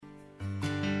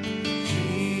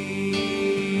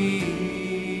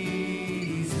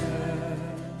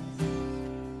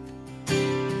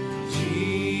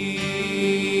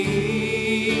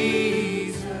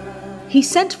He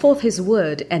sent forth his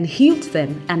word and healed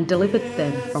them and delivered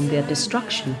them from their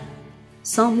destruction.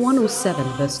 Psalm 107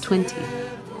 verse 20.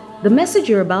 The message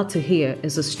you're about to hear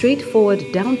is a straightforward,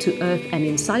 down-to-earth and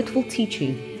insightful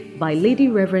teaching by Lady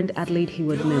Reverend Adelaide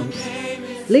Heward Mills.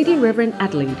 Lady Reverend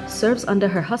Adelaide serves under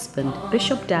her husband,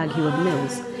 Bishop Dag Heward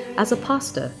Mills, as a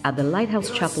pastor at the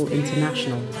Lighthouse Chapel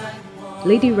International.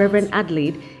 Lady Reverend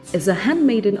Adelaide is a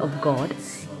handmaiden of God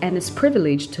and is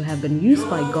privileged to have been used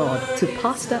by God to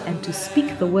pastor and to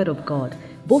speak the word of God,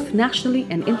 both nationally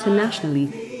and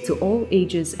internationally, to all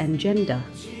ages and gender.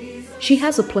 She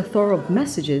has a plethora of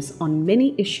messages on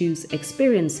many issues,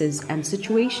 experiences, and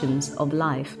situations of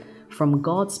life from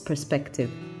God's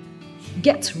perspective.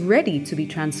 Get ready to be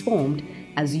transformed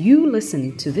as you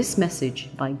listen to this message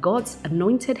by God's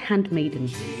anointed handmaiden,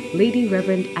 Lady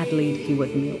Reverend Adelaide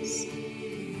Heward Mills.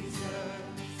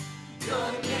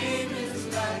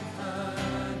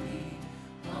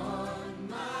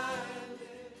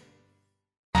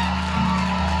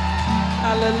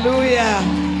 Hallelujah.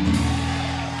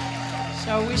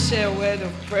 Shall we share a word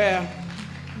of prayer?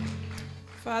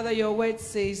 Father, your word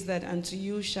says that unto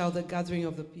you shall the gathering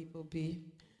of the people be.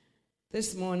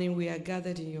 This morning we are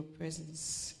gathered in your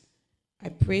presence. I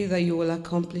pray that you will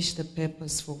accomplish the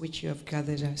purpose for which you have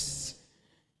gathered us.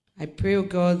 I pray, O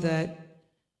God, that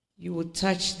you will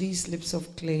touch these lips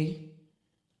of clay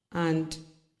and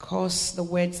cause the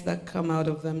words that come out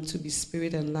of them to be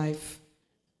spirit and life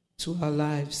to our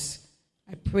lives.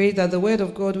 I pray that the word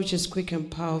of God, which is quick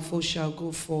and powerful, shall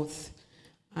go forth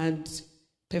and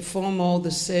perform all the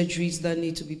surgeries that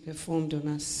need to be performed on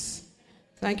us.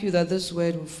 Thank you that this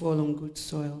word will fall on good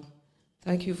soil.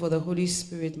 Thank you for the Holy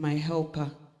Spirit, my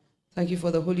helper. Thank you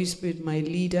for the Holy Spirit, my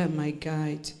leader and my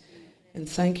guide. And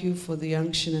thank you for the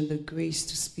unction and the grace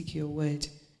to speak your word.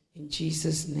 In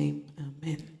Jesus' name,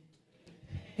 amen.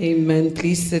 Amen.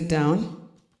 Please sit down.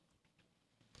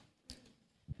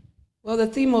 Well, the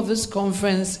theme of this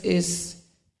conference is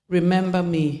Remember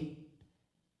Me.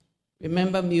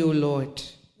 Remember me, O Lord.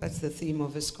 That's the theme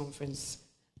of this conference.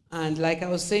 And like I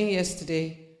was saying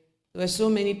yesterday, there were so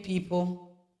many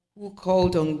people who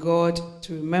called on God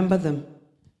to remember them.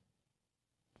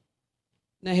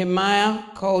 Nehemiah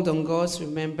called on God's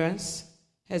remembrance.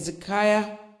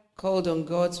 Hezekiah called on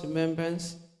God's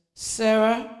remembrance.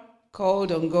 Sarah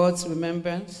called on God's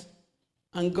remembrance.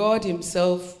 And God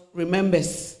himself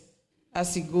remembers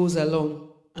as he goes along.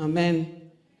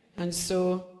 Amen. And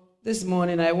so this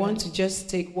morning I want to just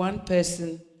take one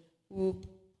person who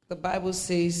the Bible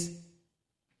says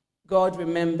God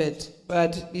remembered.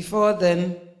 But before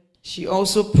then, she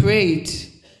also prayed.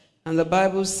 And the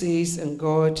Bible says, and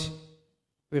God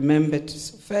remembered.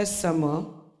 So 1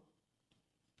 Samuel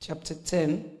chapter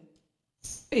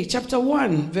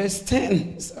 1, verse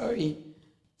 10. Sorry.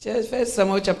 1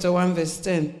 Samuel chapter 1, verse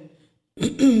 10.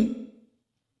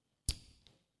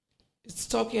 It's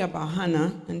talking about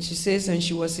Hannah, and she says, and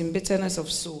she was in bitterness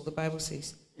of soul, the Bible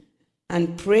says,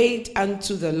 and prayed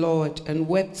unto the Lord, and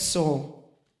wept sore.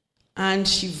 And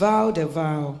she vowed a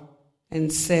vow,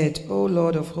 and said, O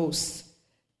Lord of hosts,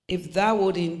 if thou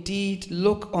would indeed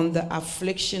look on the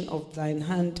affliction of thine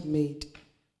handmaid,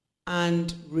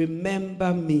 and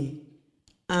remember me,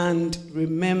 and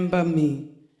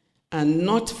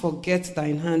not forget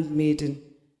thine handmaiden,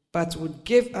 but would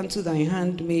give unto thy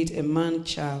handmaid a man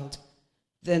child,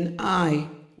 then I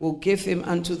will give him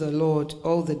unto the Lord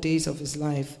all the days of his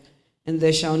life, and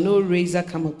there shall no razor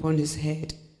come upon his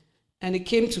head. And it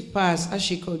came to pass, as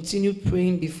she continued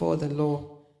praying before the Lord,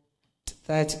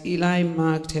 that Eli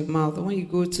marked her mouth. And when you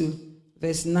go to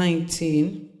verse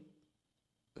 19,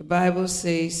 the Bible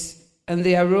says, and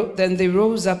then they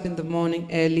rose up in the morning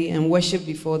early and worshipped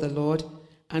before the Lord,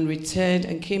 and returned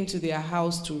and came to their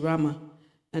house to Ramah.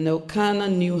 And Elkanah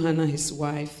knew Hannah his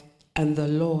wife, and the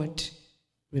Lord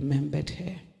remembered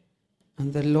her.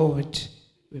 And the Lord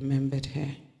remembered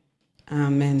her.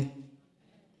 Amen.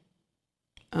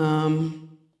 I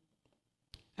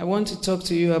want to talk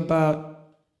to you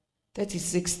about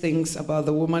 36 things about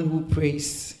the woman who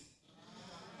prays.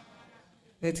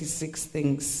 36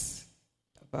 things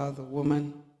about the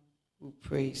woman who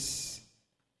prays.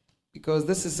 Because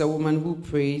this is a woman who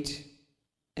prayed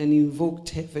and invoked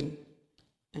heaven.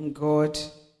 And God,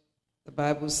 the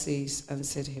Bible says,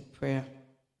 answered her prayer.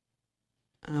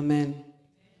 Amen.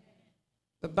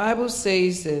 The Bible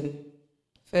says in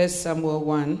 1 Samuel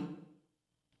 1,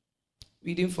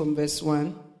 reading from verse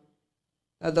 1,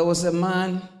 that there was a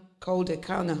man called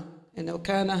Elkanah, and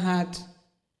Elkanah had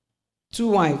 2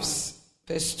 wives.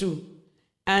 Verse 2.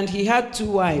 And he had 2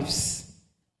 wives.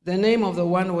 The name of the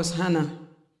one was Hannah,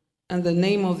 and the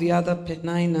name of the other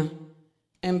Peninnah.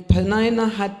 And Peninnah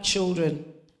had children,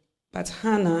 But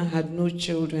Hannah had no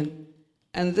children,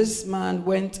 and this man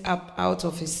went up out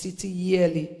of his city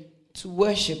yearly to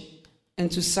worship and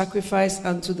to sacrifice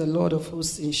unto the Lord of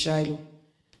hosts in Shiloh.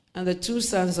 And the two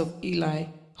sons of Eli,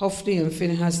 Hophni and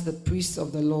Phinehas, the priests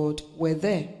of the Lord, were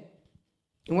there.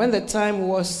 And when the time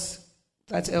was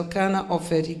that Elkanah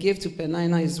offered, he gave to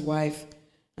Peninnah his wife,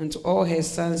 and to all her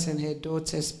sons and her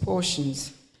daughters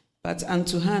portions. But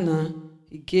unto Hannah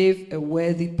he gave a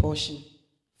worthy portion.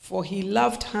 For he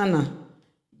loved Hannah,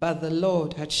 but the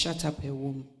Lord had shut up her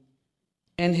womb.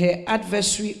 And her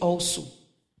adversary also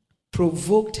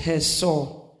provoked her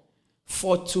sore,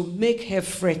 for to make her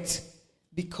fret,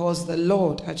 because the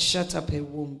Lord had shut up her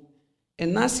womb.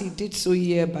 And as he did so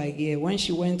year by year, when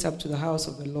she went up to the house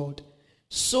of the Lord,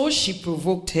 so she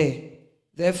provoked her.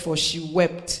 Therefore she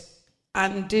wept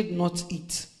and did not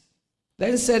eat.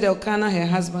 Then said Elkanah her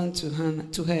husband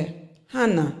to her,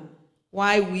 Hannah,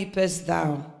 why weepest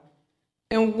thou?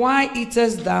 And why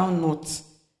eatest thou not?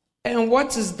 And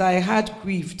what is thy heart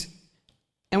grieved?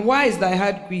 And why is thy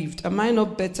heart grieved? Am I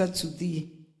not better to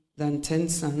thee than 10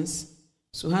 sons?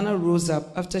 So Hannah rose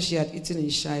up after she had eaten in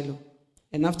Shiloh,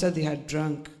 and after they had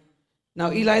drunk.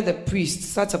 Now Eli the priest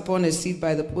sat upon a seat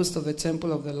by the post of the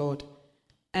temple of the Lord.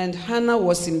 And Hannah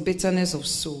was in bitterness of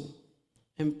soul,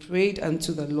 and prayed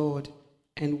unto the Lord,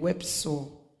 and wept sore.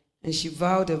 And she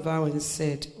vowed a vow and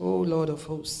said, O Lord of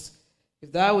hosts,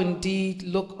 if thou indeed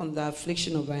look on the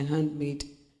affliction of thine handmaid,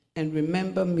 and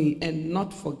remember me, and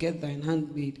not forget thine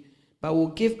handmaid, but will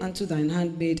give unto thine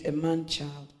handmaid a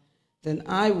man-child, then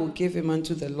I will give him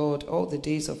unto the Lord all the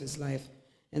days of his life,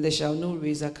 and there shall no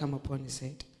razor come upon his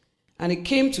head. And it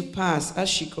came to pass, as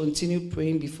she continued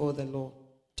praying before the Lord,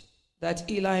 that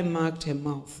Eli marked her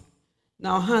mouth.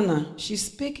 Now Hannah, she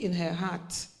spake in her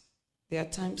heart. There are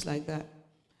times like that.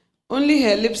 Only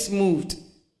her lips moved,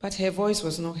 but her voice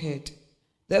was not heard.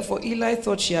 Therefore Eli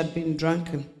thought she had been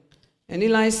drunken. And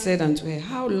Eli said unto her,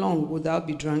 How long wilt thou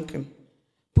be drunken?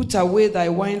 Put away thy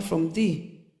wine from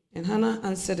thee. And Hannah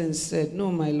answered and said,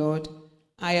 No, my Lord,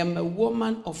 I am a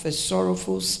woman of a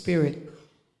sorrowful spirit.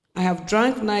 I have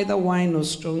drunk neither wine nor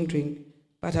strong drink,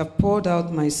 but have poured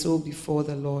out my soul before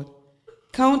the Lord.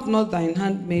 Count not thine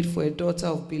handmaid for a daughter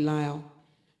of Belial.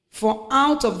 For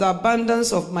out of the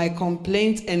abundance of my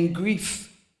complaint and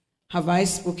grief have I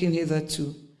spoken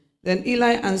hitherto. Then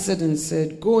Eli answered and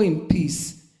said, Go in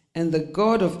peace, and the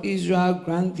God of Israel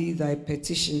grant thee thy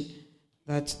petition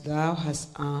that thou hast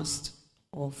asked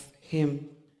of him.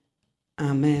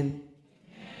 Amen.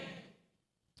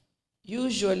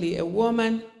 Usually a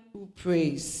woman who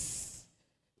prays,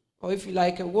 or if you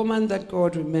like, a woman that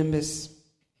God remembers,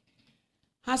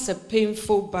 has a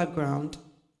painful background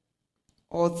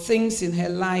or things in her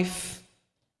life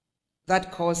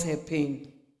that cause her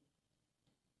pain.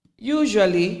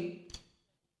 Usually,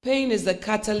 pain is the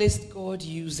catalyst God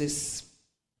uses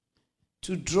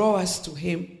to draw us to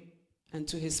him and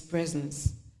to his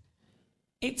presence.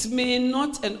 It may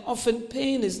not, and often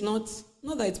pain is not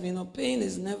that it may not, pain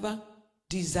is never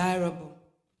desirable.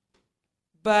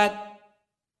 But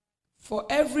for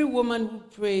every woman who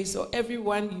prays, or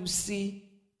everyone you see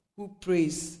who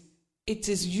prays, it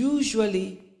is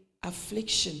usually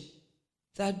affliction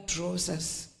that draws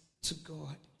us to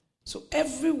God. So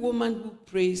every woman who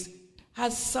prays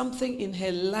has something in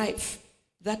her life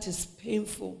that is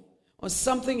painful, or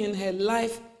something in her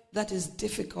life that is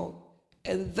difficult.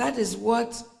 And that's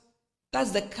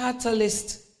the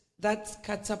catalyst that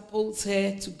catapults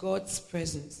her to God's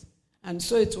presence. And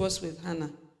so it was with Hannah.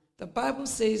 The Bible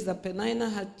says that Peninnah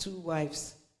had 2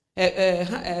 wives.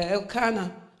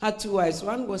 Elkanah had 2 wives.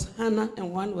 One was Hannah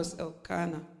and one was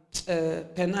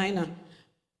Peninnah.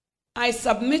 I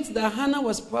submit that Hannah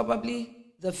was probably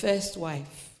the first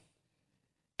wife.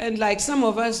 And like some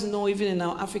of us know, even in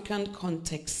our African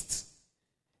context,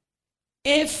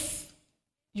 if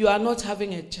you are not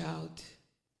having a child,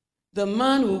 the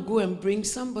man will go and bring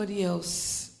somebody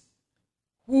else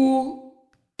who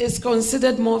is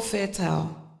considered more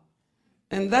fertile.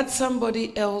 And that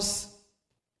somebody else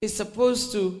is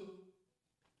supposed to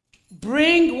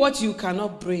bring what you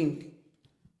cannot bring.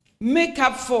 Make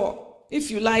up for,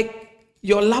 if you like,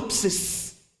 your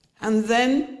lapses. And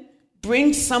then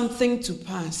bring something to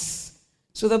pass.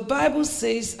 So the Bible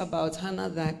says about Hannah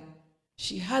that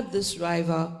she had this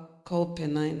rival called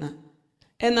Peninnah.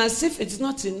 And as if it's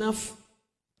not enough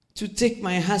to take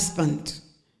my husband,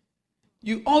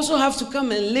 you also have to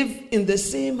come and live in the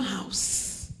same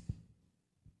house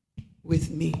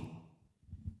with me.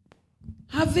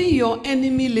 Having your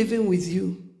enemy living with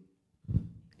you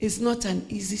is not an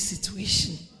easy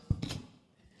situation.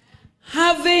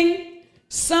 Having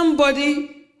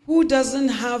somebody who doesn't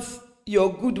have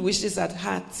your good wishes at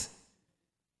heart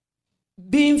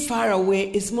being far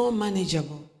away is more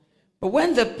manageable. But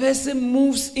when the person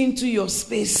moves into your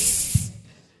space,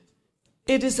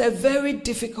 it is a very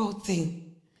difficult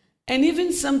thing. And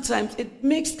even sometimes it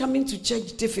makes coming to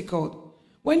church difficult.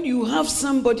 When you have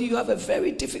somebody you have a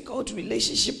very difficult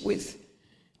relationship with,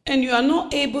 and you are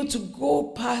not able to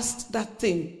go past that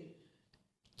thing,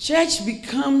 church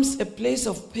becomes a place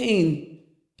of pain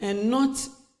and not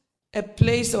a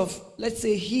place of, let's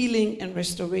say, healing and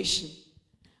restoration.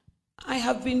 I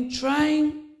have been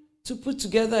trying to put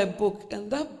together a book, and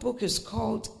that book is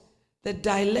called The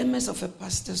Dilemmas of a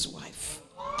Pastor's Wife.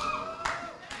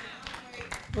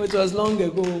 It was long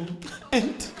ago.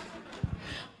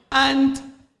 And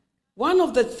one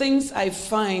of the things I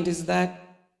find is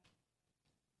that,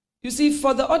 you see,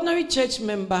 for the ordinary church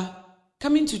member,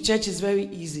 coming to church is very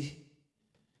easy.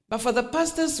 But for the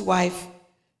pastor's wife,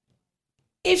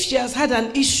 if she has had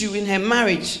an issue in her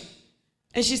marriage,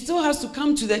 and she still has to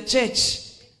come to the church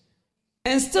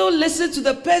and still listen to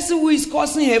the person who is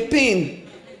causing her pain,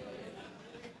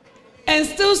 and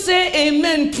still say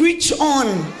amen, preach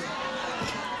on,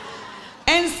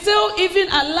 and still even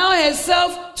allow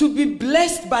herself to be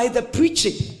blessed by the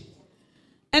preaching.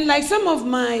 And like some of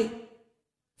my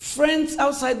friends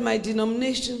outside my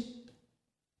denomination,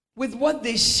 with what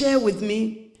they share with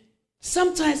me,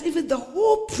 sometimes even the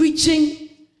whole preaching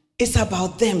is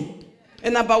about them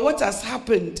and about what has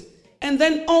happened. And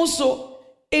then also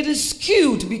it is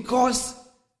skewed because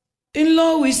in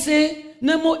law we say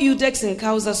nemo iudex in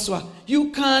causa sua.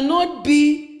 You cannot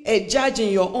be a judge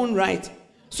in your own right.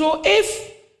 So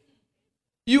if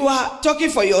you are talking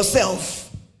for yourself,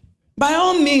 by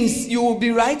all means you will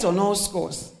be right on all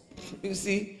scores. You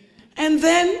see? And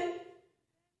then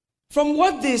from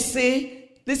what they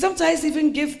say, they sometimes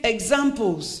even give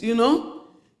examples, you know.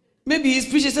 Maybe he's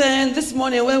preaching, and this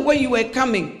morning when you were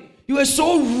coming, you were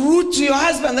so rude to your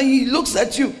husband, and he looks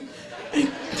at you.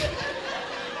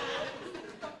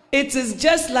 It is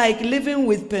just like living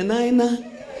with Penina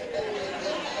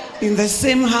in the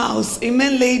same house.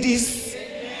 Amen, ladies?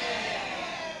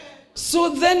 So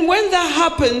then when that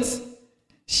happens,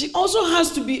 she also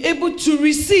has to be able to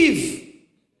receive.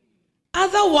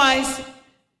 Otherwise,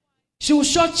 she will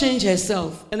shortchange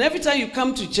herself. And every time you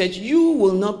come to church, you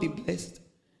will not be blessed.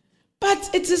 But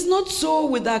it is not so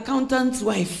with the accountant's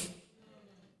wife.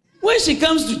 When she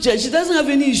comes to church, she doesn't have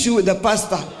any issue with the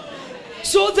pastor.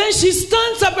 So then she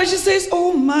stands up and she says,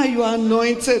 oh my, you are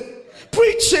anointed.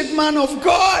 Preach it, man of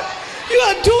God. You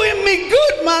are doing me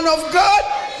good, man of God.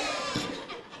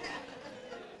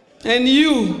 And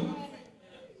you,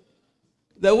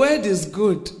 the word is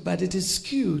good, but it is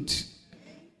skewed.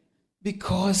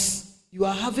 Because you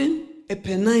are having a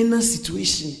Penina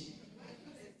situation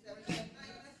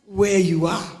where you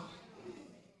are.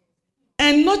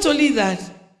 And not only that,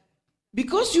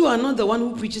 because you are not the one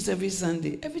who preaches every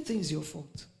Sunday, everything is your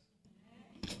fault.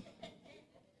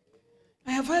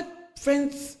 I have had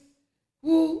friends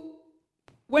who,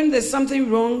 when there's something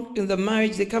wrong in the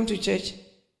marriage, they come to church.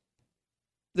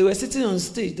 They were sitting on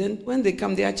stage. Then when they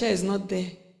come, their chair is not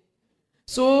there.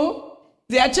 So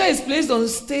their chair is placed on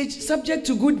stage subject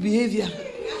to good behavior.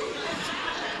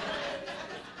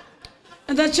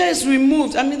 And the chair is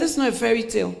removed. I mean, that's not a fairy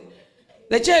tale.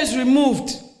 The chair is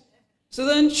removed. So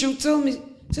then she'll tell me,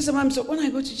 Sister Mom, so when I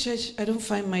go to church, I don't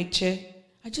find my chair.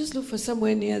 I just look for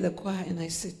somewhere near the choir and I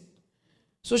sit.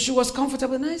 So she was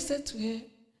comfortable. And I said to her,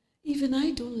 even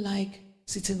I don't like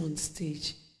sitting on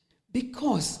stage.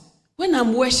 Because when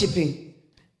I'm worshiping,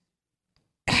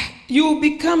 you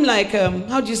become like,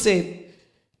 how do you say it?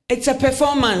 It's a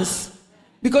performance.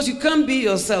 Because you can't be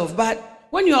yourself. But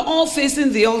when you're all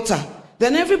facing the altar,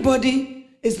 then everybody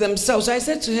is themselves. So I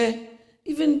said to her,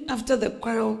 even after the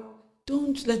quarrel,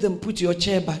 don't let them put your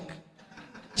chair back.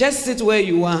 Just sit where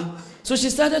you are. So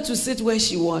she started to sit where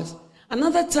she was.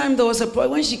 Another time there was a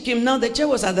problem. When she came, now the chair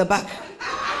was at the back.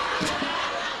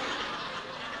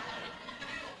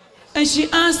 And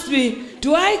she asked me,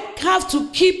 do I have to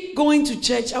keep going to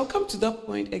church? I'll come to that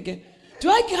point again.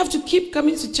 Do I have to keep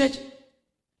coming to church?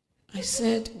 I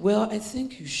said, well, I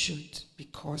think you should,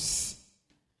 because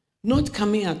not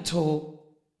coming at all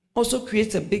also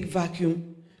creates a big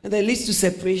vacuum, and that leads to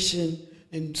separation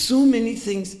and so many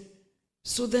things.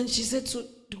 So then she said, so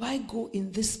do I go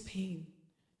in this pain?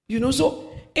 You know,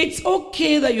 so it's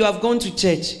okay that you have gone to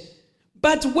church,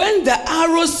 but when the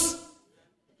arrows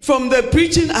from the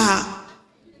preaching are,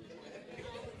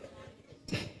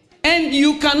 and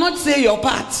you cannot say your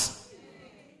part.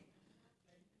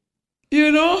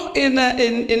 You know,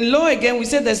 in law again, we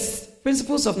say there's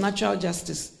principles of natural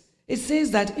justice. It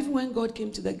says that even when God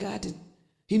came to the garden,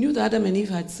 he knew that Adam and Eve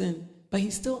had sinned, but he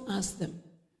still asked them,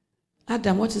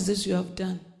 Adam, what is this you have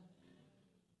done?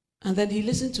 And then he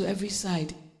listened to every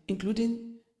side,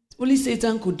 including, only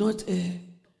Satan could not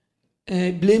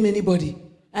blame anybody.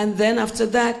 And then after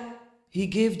that, he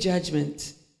gave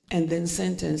judgment and then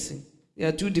sentencing. There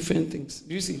are two different things.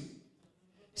 Do you see?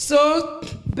 So,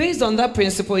 based on that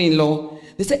principle in law,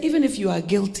 they say even if you are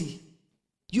guilty,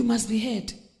 you must be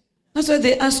heard. That's why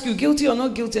they ask you, guilty or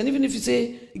not guilty. And even if you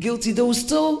say guilty,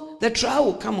 the trial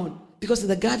will come on. Because in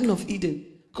the Garden of Eden,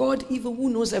 God, even who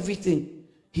knows everything,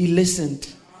 he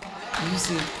listened. You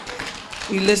see?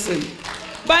 He listened.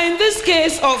 But in this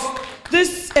case of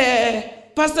this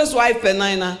pastor's wife,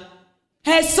 Penina,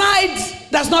 her side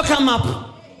does not come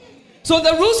up. So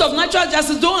the rules of natural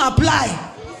justice don't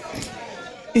apply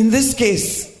in this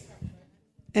case.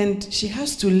 And she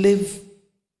has to live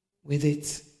with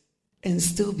it and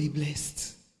still be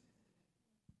blessed.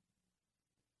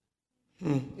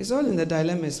 It's all in the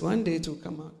dilemmas. One day it will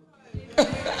come out.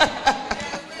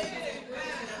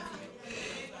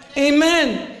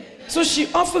 Amen. So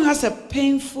she often has a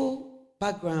painful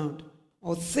background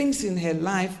or things in her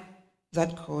life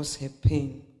that cause her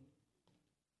pain.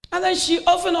 And then she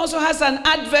often also has an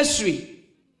adversary.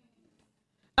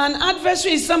 An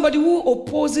adversary is somebody who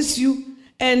opposes you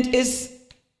and is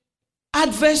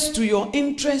adverse to your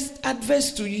interest,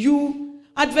 adverse to you,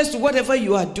 adverse to whatever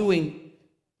you are doing.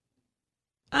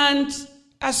 And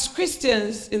as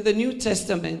Christians in the New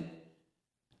Testament,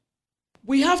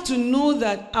 we have to know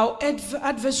that our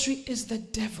adversary is the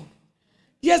devil.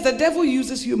 Yes, the devil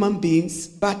uses human beings,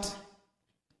 but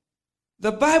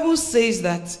the Bible says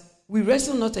that we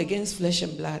wrestle not against flesh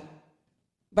and blood,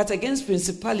 but against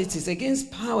principalities,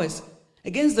 against powers,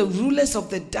 against the rulers of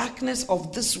the darkness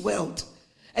of this world,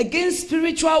 against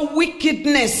spiritual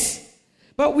wickedness.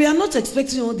 But we are not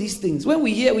expecting all these things. When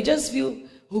we hear, we just feel,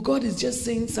 oh, God is just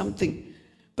saying something.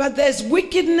 But there's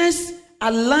wickedness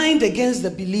aligned against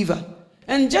the believer.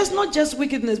 And just not just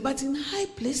wickedness, but in high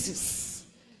places.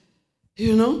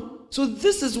 You know? So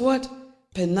this is what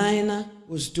Penina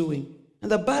was doing.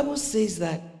 And the Bible says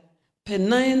that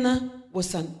Penina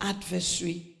was an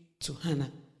adversary to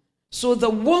Hannah. So the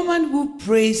woman who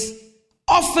prays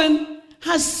often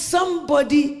has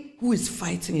somebody who is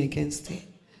fighting against her.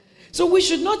 So we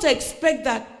should not expect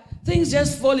that things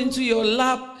just fall into your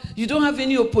lap. You don't have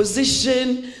any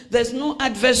opposition. There's no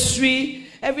adversary.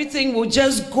 Everything will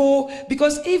just go.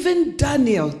 Because even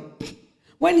Daniel,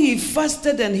 when he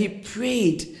fasted and he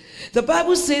prayed, the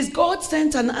Bible says God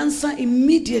sent an answer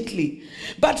immediately.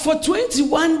 But for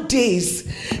 21 days,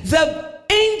 the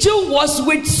angel was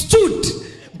withstood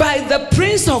by the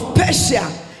prince of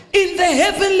Persia in the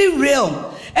heavenly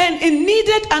realm. And it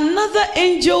needed another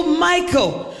angel,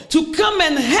 Michael, to come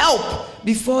and help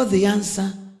before the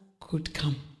answer could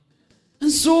come.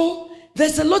 And so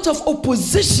there's a lot of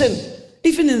opposition,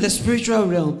 even in the spiritual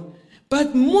realm.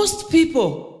 But most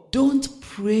people don't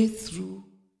pray through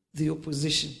the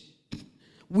opposition.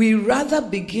 We rather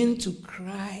begin to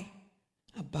cry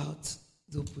about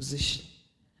the opposition.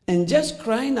 And just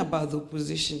crying about the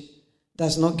opposition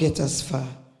does not get us far.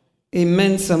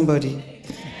 Amen, somebody. Amen.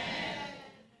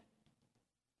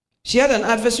 She had an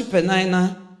adversary,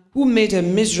 Penina, who made her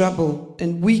miserable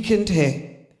and weakened her.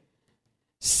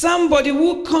 Somebody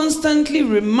who constantly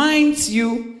reminds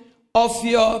you of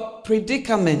your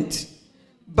predicament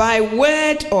by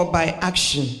word or by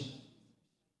action.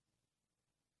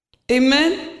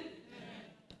 Amen?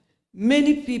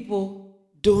 Many people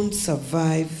don't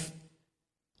survive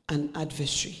an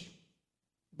adversary,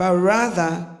 but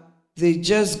rather they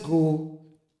just go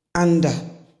under.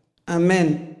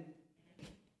 Amen.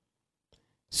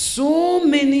 So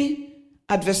many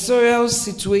adversarial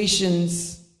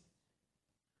situations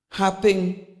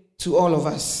happen to all of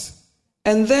us,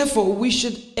 and therefore we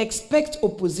should expect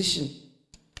opposition.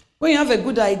 When you have a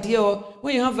good idea or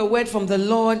when you have a word from the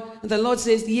Lord, and the Lord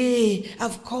says, yay,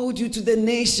 I've called you to the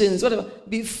nations, whatever.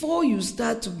 Before you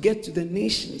start to get to the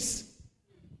nations,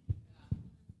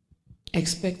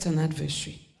 expect an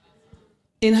adversary.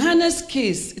 In Hannah's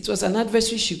case, it was an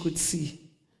adversary she could see.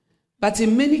 But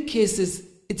in many cases,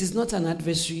 it is not an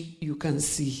adversary you can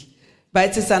see, but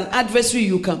it is an adversary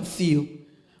you can feel.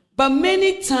 But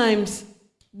many times,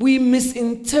 we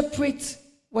misinterpret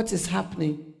what is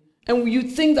happening. And you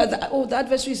think that, the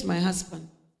adversary is my husband.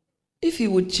 If he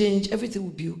would change, everything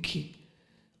would be okay.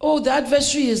 Oh, the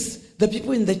adversary is the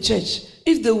people in the church.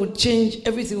 If they would change,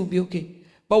 everything would be okay.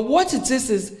 But what it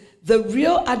is the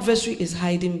real adversary is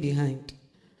hiding behind.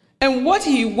 And what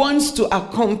he wants to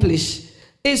accomplish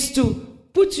is to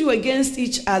put you against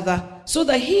each other so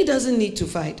that he doesn't need to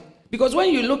fight. Because when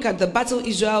you look at the battle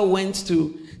Israel went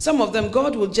to, some of them,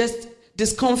 God will just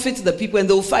discomfit the people and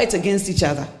they'll fight against each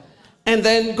other. and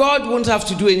then God won't have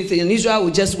to do anything, and Israel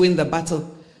will just win the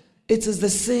battle. It is the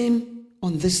same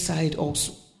on this side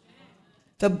also.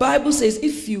 The Bible says,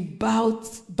 if you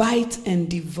bite and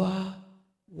devour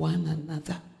one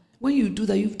another, when you do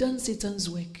that, you've done Satan's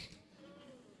work.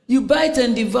 You bite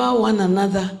and devour one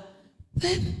another,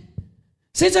 then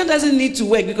Satan doesn't need to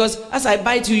work, because as I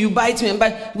bite you, you bite me, and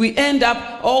we end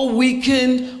up all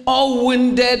weakened, all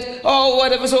wounded, all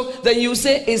whatever. So then you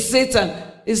say, it's Satan.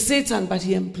 It's Satan, but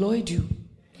he employed you.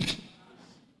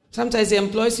 Sometimes he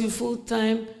employs you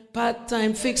full-time,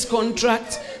 part-time, fixed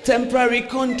contract, temporary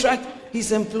contract.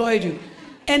 He's employed you.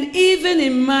 And even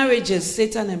in marriages,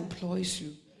 Satan employs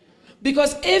you.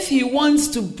 Because if he wants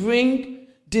to bring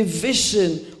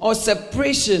division or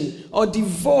separation or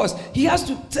divorce, he has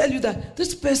to tell you that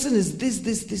this person is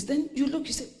this. Then you look,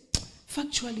 you say,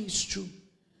 factually it's true.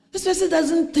 This person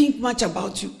doesn't think much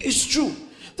about you. It's true.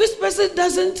 This person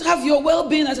doesn't have your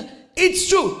well-being. It's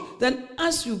true. Then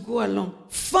as you go along,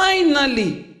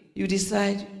 finally you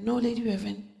decide, no, Lady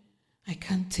Reverend, I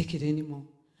can't take it anymore.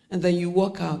 And then you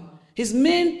walk out. His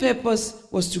main purpose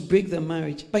was to break the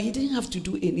marriage, but he didn't have to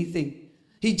do anything.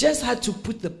 He just had to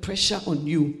put the pressure on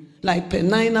you, like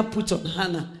Peninnah put on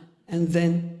Hannah, and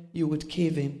then you would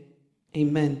cave in.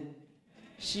 Amen.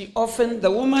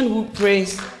 The woman who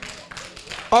prays,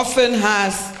 often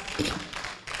has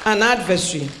an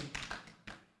adversary.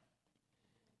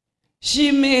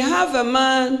 She may have a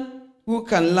man who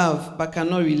can love but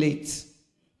cannot relate,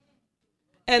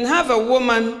 and have a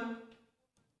woman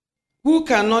who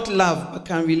cannot love but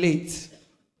can relate.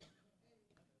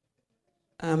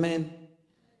 Amen.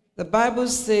 The Bible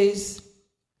says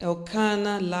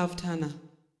Elkanah loved Hannah,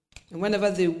 and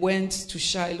whenever they went to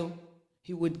Shiloh,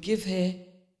 he would give her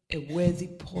a worthy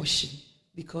portion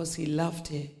because he loved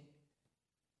her.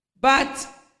 But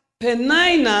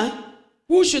Peninnah,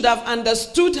 who should have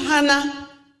understood Hannah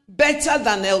better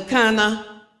than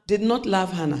Elkanah, did not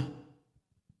love Hannah.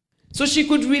 So she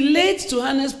could relate to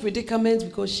Hannah's predicament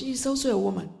because she is also a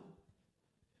woman.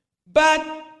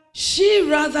 But she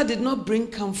rather did not bring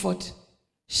comfort.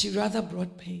 She rather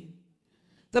brought pain.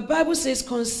 The Bible says,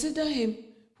 consider him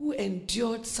who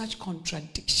endured such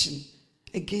contradiction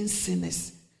against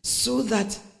sinners, so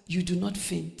that you do not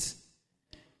faint.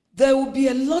 There will be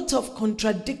a lot of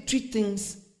contradictory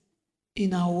things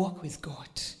in our walk with God.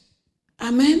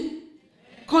 Amen?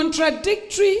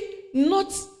 Contradictory,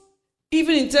 not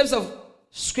even in terms of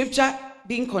scripture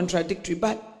being contradictory,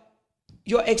 but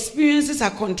your experiences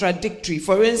are contradictory.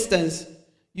 For instance,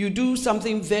 you do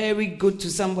something very good to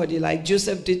somebody like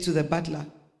Joseph did to the butler,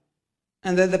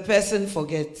 and then the person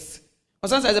forgets. Or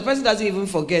sometimes the person doesn't even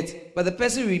forget, but the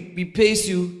person repays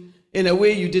you in a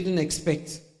way you didn't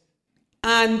expect.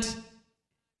 And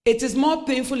it is more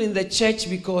painful in the church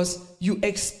because you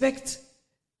expect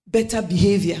better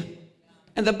behavior.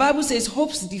 And the Bible says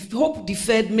hope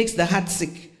deferred makes the heart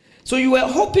sick. So you were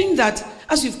hoping that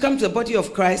as you've come to the body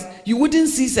of Christ, you wouldn't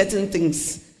see certain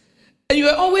things. And you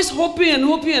were always hoping and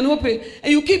hoping and hoping.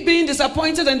 And you keep being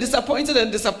disappointed and disappointed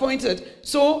and disappointed.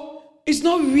 So it's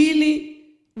not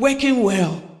really working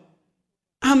well.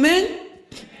 Amen?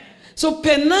 So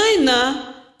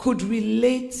Peninnah could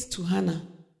relate to Hannah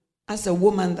as a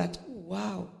woman that, oh,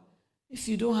 wow, if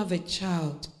you don't have a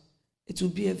child, it will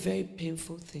be a very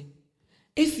painful thing.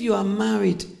 If you are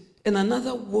married and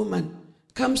another woman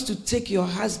comes to take your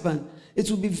husband, it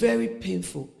will be very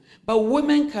painful. But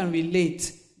women can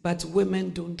relate, but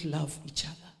women don't love each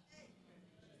other.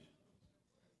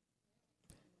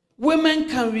 Women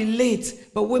can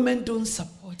relate, but women don't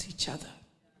support each other.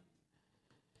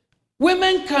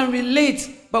 Women can relate,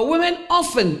 but women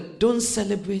often don't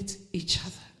celebrate each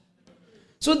other.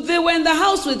 So they were in the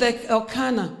house with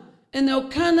Elkanah, and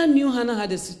Elkanah knew Hannah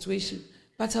had a situation,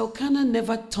 but Elkanah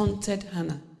never taunted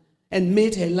Hannah and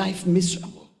made her life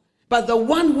miserable. But the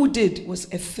one who did was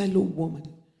a fellow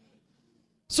woman.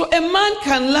 So a man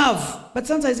can love, but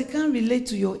sometimes he can't relate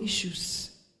to your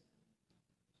issues.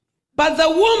 But the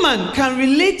woman can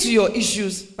relate to your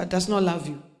issues, but does not love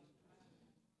you.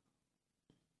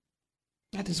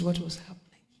 That is what was happening.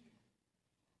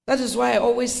 That is why I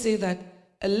always say that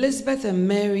Elizabeth and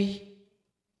Mary,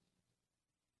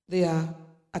 they are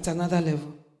at another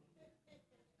level.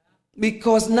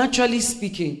 Because naturally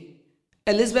speaking,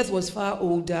 Elizabeth was far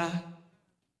older,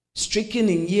 stricken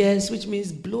in years, which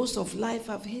means blows of life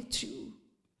have hit you.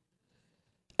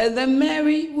 And then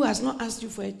Mary, who has not asked you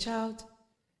for a child,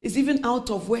 is even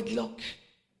out of wedlock.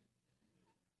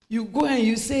 You go and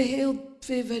you say, "Hail,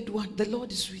 favored one, the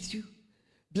Lord is with you.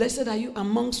 Blessed are you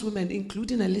amongst women,"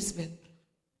 including Elizabeth.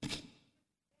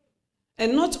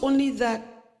 And not only that,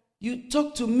 you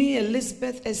talk to me,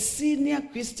 Elizabeth, a senior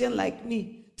Christian like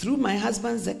me, through my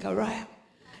husband Zechariah.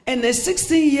 And a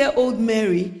 16-year-old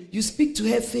Mary, you speak to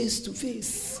her face to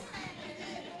face.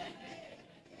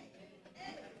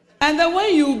 And then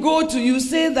when you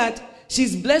say that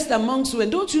she's blessed amongst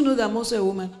women. Don't you know that I'm also a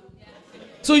woman?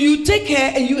 So you take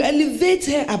her and you elevate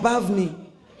her above me.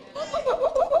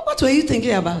 What were you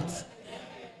thinking about?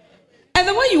 And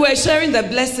then when you were sharing the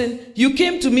blessing, you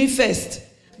came to me first.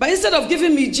 But instead of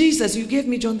giving me Jesus, you gave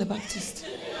me John the Baptist.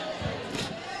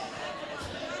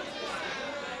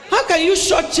 How can you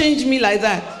shortchange me like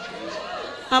that?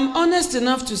 I'm honest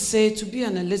enough to say to be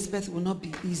an Elizabeth will not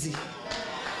be easy.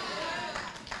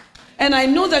 And I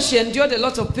know that she endured a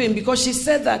lot of pain because she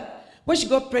said that when she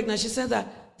got pregnant, she said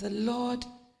that the Lord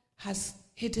has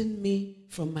hidden me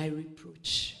from my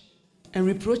reproach. And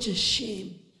reproach is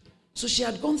shame. So she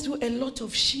had gone through a lot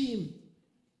of shame,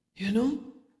 you know.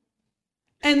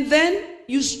 And then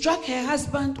you struck her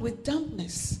husband with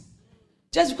dampness.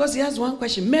 Just because he has one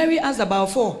question. Mary asked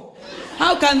about 4.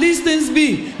 How can these things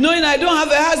be? Knowing I don't have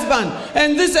a husband.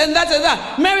 And this and that and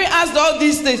that. Mary asked all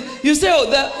these things. You say,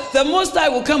 the Most High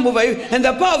will come over you. And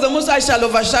the power of the Most High shall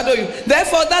overshadow you.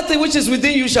 Therefore, that thing which is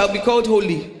within you shall be called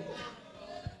holy.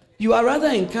 You are rather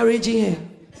encouraging her.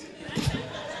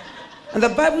 And the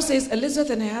Bible says Elizabeth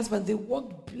and her husband, they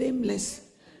walked blameless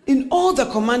in all the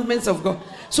commandments of God.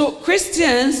 So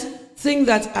Christians think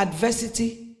that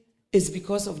adversity is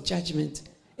because of judgment.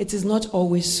 It is not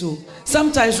always so.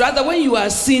 Sometimes, rather, when you are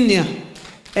senior,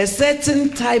 a certain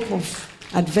type of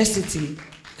adversity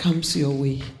comes your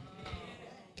way.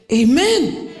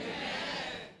 Amen.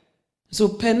 So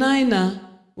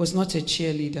Peninnah was not a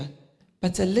cheerleader,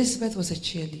 but Elizabeth was a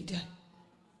cheerleader.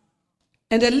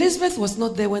 And Elizabeth was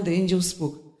not there when the angel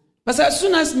spoke. But as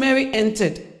soon as Mary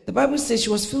entered, the Bible says she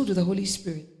was filled with the Holy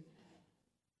Spirit.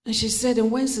 And she said,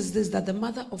 and whence is this that the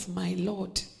mother of my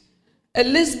Lord?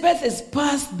 Elizabeth is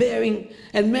past bearing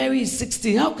and Mary is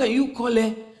 16. How can you call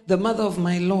her the mother of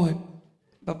my Lord?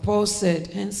 But Paul said,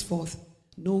 henceforth,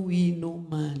 know we no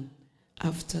man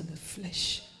after the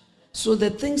flesh. So the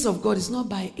things of God is not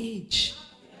by age.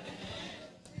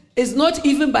 It's not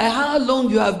even by how long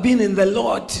you have been in the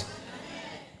Lord.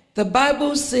 The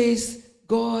Bible says,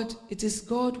 God, it is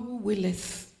God who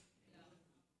willeth.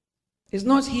 It's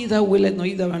not he that willeth, nor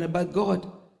he that runneth, but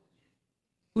God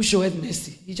who showeth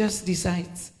mercy. He just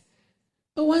decides.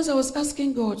 But once I was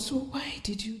asking God, so why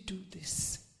did you do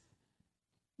this?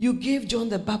 You gave John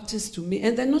the Baptist to me.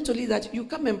 And then not only that, you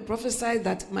come and prophesy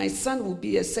that my son will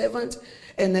be a servant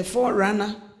and a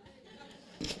forerunner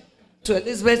to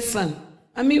Elizabeth's son.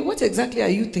 I mean, what exactly are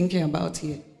you thinking about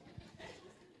here?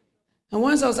 And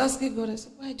once I was asking God, I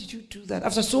said, why did you do that?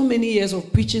 After so many years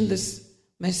of preaching this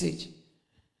message,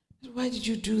 why did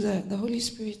you do that? The Holy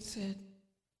Spirit said,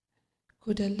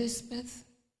 could Elizabeth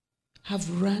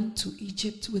have run to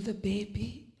Egypt with a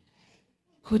baby?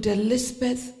 Could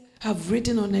Elizabeth have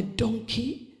ridden on a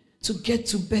donkey to get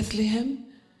to Bethlehem?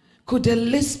 Could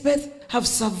Elizabeth have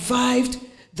survived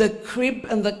the crib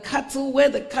and the cattle, where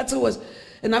the cattle was?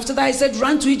 And after that, I said,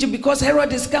 run to Egypt because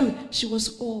Herod is coming. She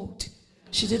was old.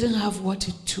 She didn't have what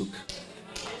it took.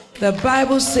 The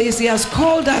Bible says he has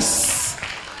called us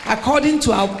according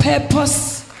to our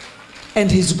purpose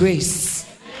and his grace.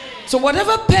 So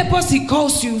whatever purpose he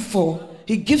calls you for,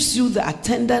 he gives you the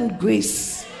attendant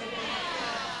grace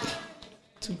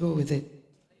to go with it.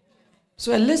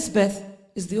 So Elizabeth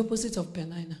is the opposite of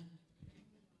Peninnah.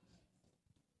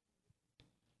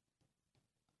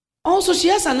 Also, she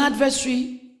has an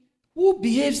adversary who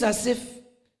behaves as if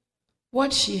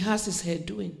what she has is her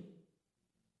doing.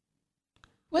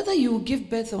 Whether you give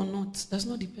birth or not does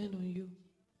not depend on you.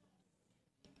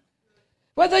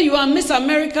 Whether you are Miss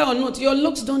America or not, your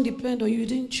looks don't depend on you. You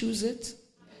didn't choose it.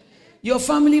 Your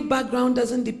family background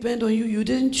doesn't depend on you. You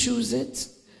didn't choose it.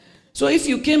 So if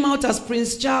you came out as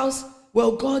Prince Charles,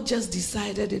 well, God just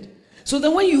decided it. So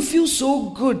then when you feel so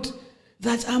good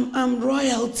that I'm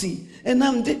royalty,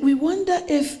 and we wonder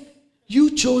if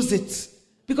you chose it.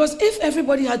 Because if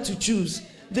everybody had to choose,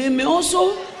 they may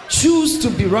also choose to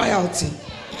be royalty.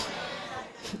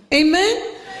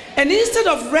 Amen? And instead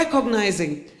of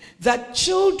recognizing that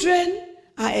children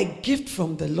are a gift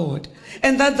from the Lord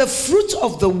and that the fruit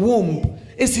of the womb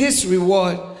is his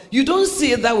reward, you don't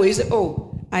see it that way. You say,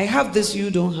 oh, I have this,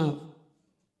 you don't have.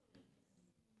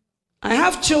 I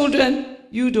have children,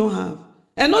 you don't have.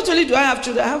 And not only do I have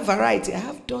children, I have variety. I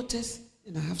have daughters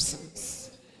and I have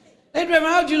sons. And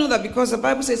how do you know that? Because the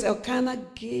Bible says Elkanah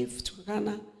gave to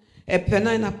Hannah a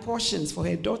Peninnah portions for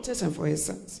her daughters and for her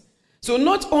sons. So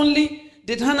not only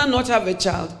did Hannah not have a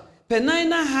child,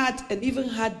 Peninnah had and even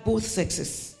had both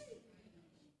sexes.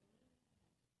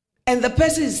 And the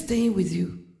person is staying with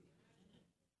you.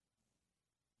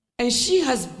 And she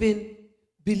has been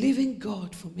believing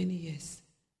God for many years.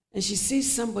 And she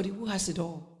sees somebody who has it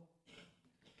all,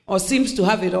 or seems to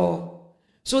have it all.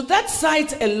 So that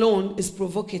sight alone is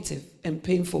provocative and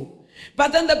painful.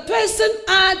 But then the person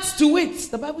adds to it.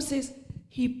 The Bible says,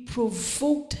 he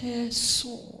provoked her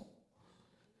sore.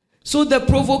 So the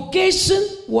provocation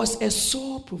was a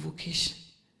sore provocation.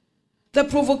 The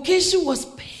provocation was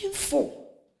painful.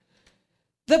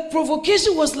 The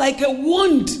provocation was like a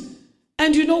wound.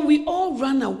 And you know, we all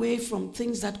run away from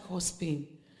things that cause pain.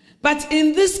 But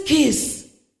in this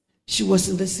case, she was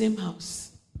in the same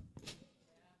house.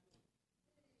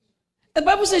 The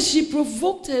Bible says she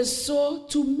provoked her sore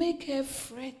to make her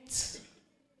fret.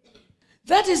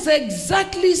 That is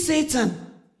exactly Satan.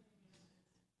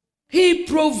 He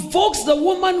provokes the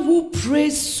woman who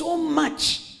prays so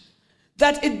much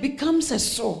that it becomes a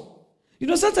sore. You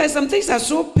know, sometimes some things are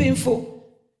so painful.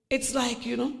 It's like,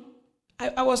 you know,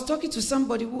 I was talking to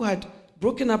somebody who had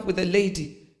broken up with a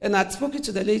lady. And I'd spoken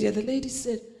to the lady, and the lady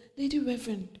said, Lady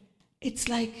Reverend, it's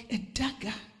like a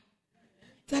dagger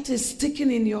that is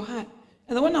sticking in your heart.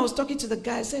 And then when I was talking to the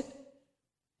guy, I said,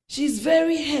 she's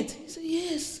very hurt. He said,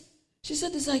 yes. She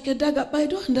said, it's like a dagger, but I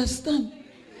don't understand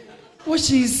what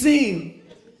she's saying.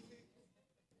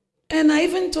 And I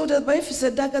even told her, but if it's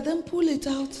a dagger, then pull it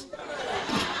out.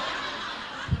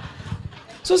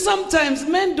 So sometimes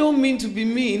men don't mean to be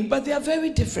mean, but they are very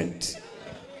different.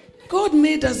 God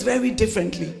made us very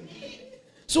differently.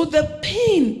 So the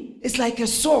pain is like a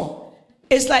sore.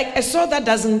 It's like a sore that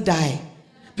doesn't die.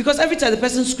 Because every time the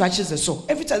person scratches a sore,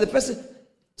 every time the person,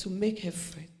 to make her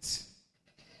fret.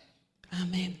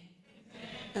 Amen.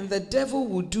 And the devil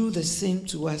will do the same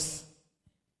to us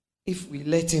if we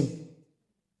let him.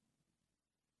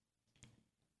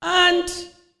 And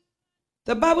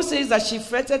the Bible says that she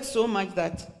fretted so much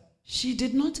that she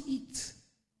did not eat.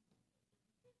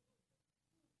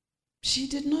 She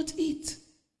did not eat.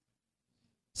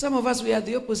 Some of us, we are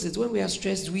the opposite. When we are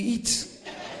stressed, we eat.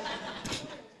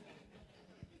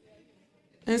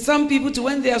 And some people, too,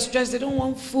 when they are stressed, they don't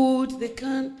want food. They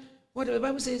can't. What the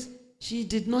Bible says, she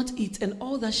did not eat. And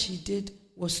all that she did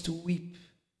was to weep.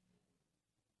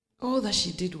 All that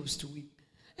she did was to weep.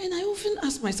 And I often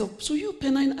ask myself, so you,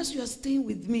 Penina, as you are staying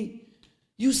with me,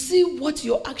 you see what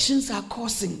your actions are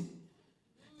causing.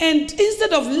 And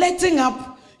instead of letting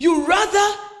up, you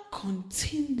rather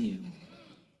continue.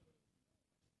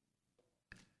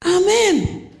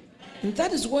 Amen. And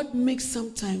that is what makes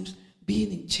sometimes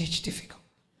being in church difficult.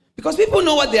 Because people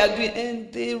know what they are doing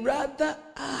and they rather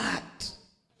add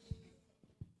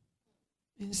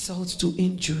insult to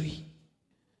injury.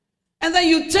 And then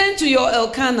you turn to your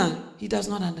Elkanah. He does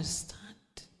not understand.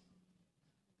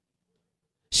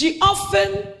 She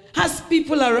often has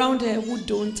people around her who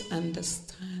don't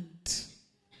understand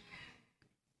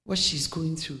what she's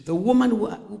going through. The woman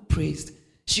who prays,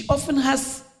 she often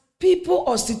has people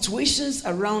or situations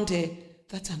around her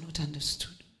that are not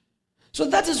understood. So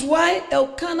that is why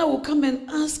Elkanah will come and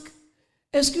ask,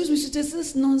 excuse me, she says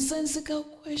this nonsensical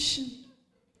question.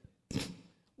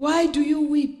 Why do you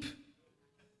weep?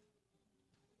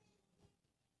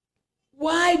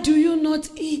 Why do you not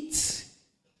eat?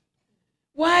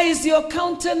 Why is your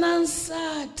countenance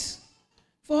sad?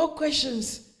 4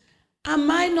 questions. Am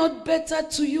I not better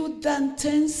to you than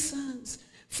 10 sons?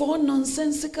 4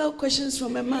 nonsensical questions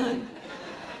from a man.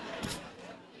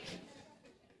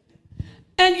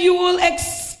 And you will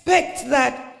expect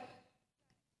that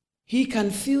he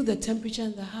can feel the temperature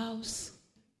in the house.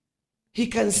 He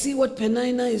can see what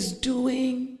Penina is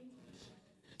doing.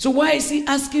 So why is he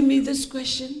asking me this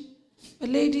question? But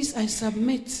ladies, I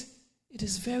submit, it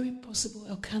is very possible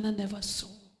Elkanah never saw.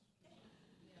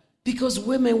 Because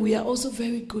women, we are also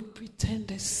very good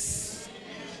pretenders.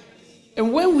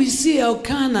 And when we see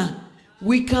Elkanah,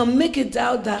 we can make it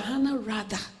out that Hannah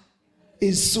rather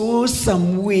is so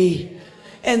some way.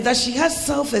 And that she has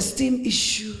self-esteem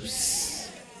issues.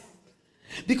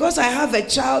 Because I have a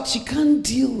child, she can't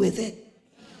deal with it.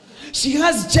 She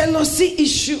has jealousy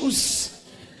issues.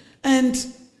 And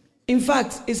in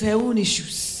fact, it's her own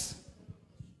issues.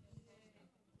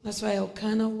 That's why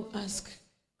Elkanah will ask,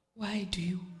 why do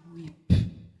you weep?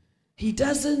 He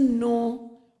doesn't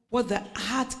know what the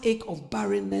heartache of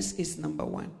barrenness is, number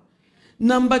 1.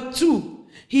 Number 2,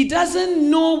 he doesn't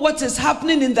know what is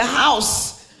happening in the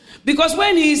house. Because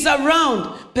when he is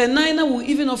around, Penina will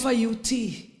even offer you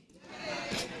tea.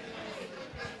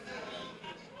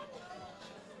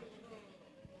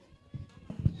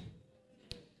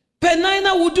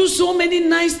 Penina will do so many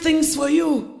nice things for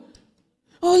you.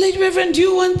 Oh, Lady Reverend, do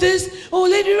you want this? Oh,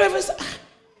 Lady Reverend.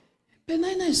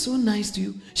 Penina is so nice to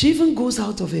you. She even goes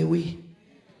out of her way.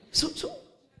 So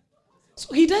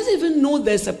So he doesn't even know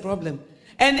there's a problem.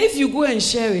 And if you go and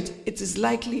share it, it is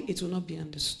likely it will not be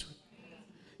understood.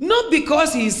 Not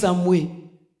because he is some way,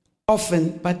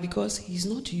 often, but because he's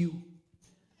not you.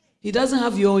 He doesn't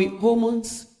have your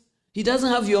hormones. He doesn't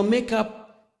have your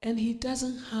makeup. And he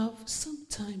doesn't have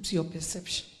sometimes your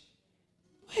perception.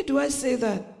 Why do I say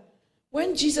that?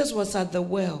 When Jesus was at the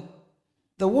well,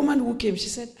 the woman who came, she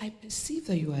said, I perceive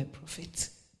that you are a prophet.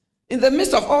 In the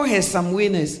midst of all her some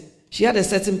wayness, she had a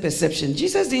certain perception.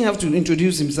 Jesus didn't have to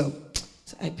introduce himself.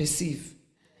 So I perceive.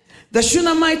 The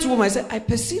Shunammite woman said, I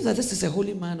perceive that this is a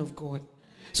holy man of God.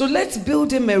 So let's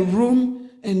build him a room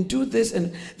and do this.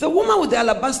 And the woman with the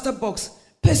alabaster box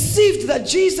perceived that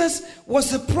Jesus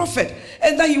was a prophet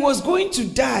and that he was going to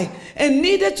die and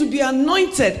needed to be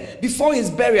anointed before his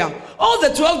burial. All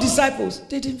the 12 disciples,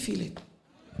 they didn't feel it.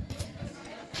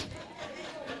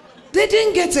 They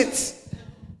didn't get it.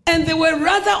 And they were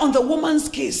rather on the woman's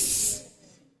case.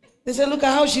 They said, look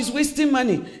at how she's wasting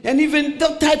money. And even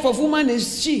the type of woman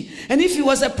is she. And if he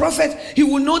was a prophet, he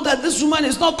would know that this woman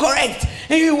is not correct.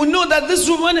 And he would know that this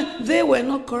woman, they were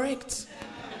not correct.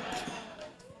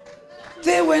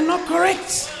 They were not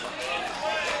correct.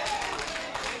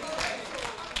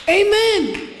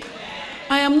 Amen.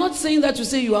 I am not saying that to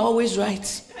say you are always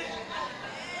right.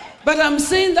 But I'm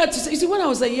saying that to say, you see, when I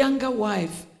was a younger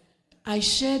wife, I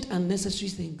shared unnecessary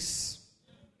things.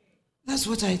 That's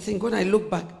what I think when I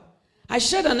look back. I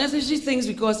shared unnecessary things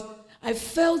because I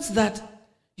felt that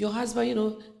your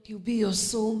husband, he'll be your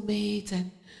soulmate.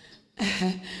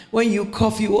 And when you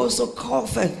cough, you also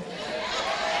cough. And,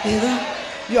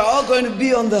 you're all going to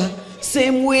be on the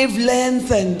same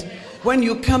wavelength. And when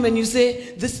you come and you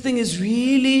say, this thing is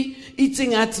really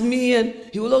eating at me, and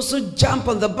he will also jump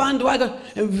on the bandwagon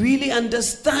and really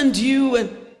understand you.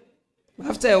 And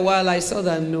after a while, I saw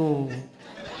that no,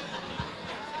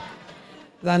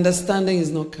 the understanding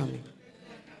is not coming.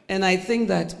 And I think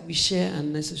that we share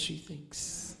unnecessary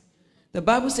things. The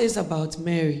Bible says about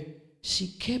Mary, she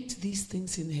kept these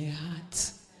things in her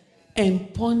heart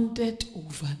and pondered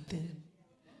over them.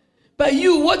 But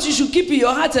what you should keep in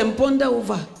your heart and ponder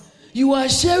over, you are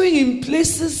sharing in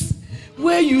places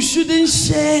where you shouldn't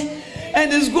share,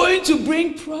 and it's going to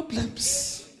bring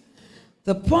problems.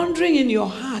 The pondering in your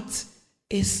heart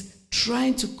is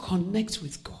trying to connect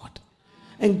with God.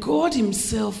 And God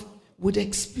himself would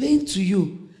explain to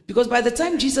you. Because by the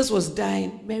time Jesus was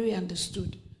dying, Mary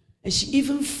understood. And she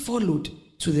even followed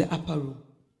to the upper room.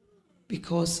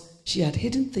 Because she had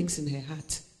hidden things in her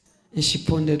heart. And she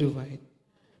pondered over it.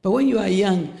 But when you are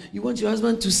young, you want your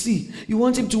husband to see. You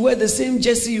want him to wear the same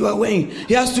jersey you are wearing.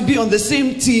 He has to be on the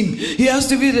same team. He has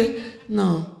to be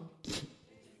No.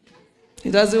 It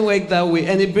doesn't work that way.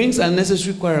 And it brings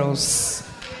unnecessary quarrels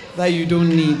that you don't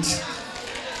need.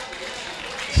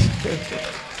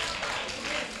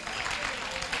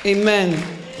 Amen.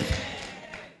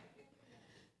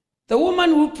 The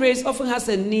woman who prays often has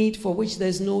a need for which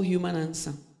there's no human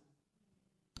answer.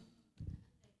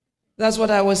 That's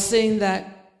what I was saying,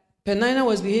 that Penina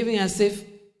was behaving as if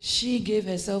she gave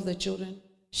herself the children.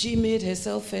 She made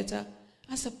herself fertile.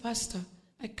 As a pastor,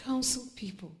 I counsel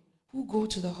people who go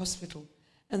to the hospital,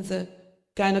 and the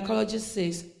gynecologist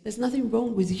says, there's nothing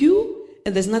wrong with you,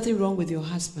 and there's nothing wrong with your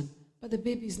husband, but the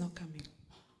baby is not coming.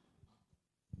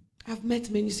 I've met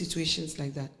many situations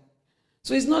like that.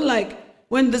 So it's not like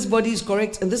when this body is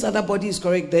correct and this other body is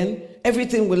correct, then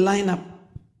everything will line up.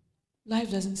 Life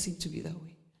doesn't seem to be that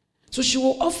way. So she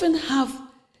will often have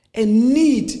a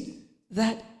need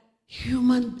that a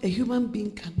human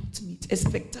being cannot meet, a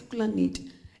spectacular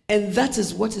need. And that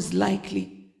is what is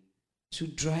likely to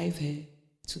drive her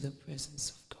to the presence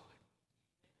of God.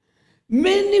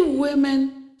 Many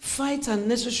women fight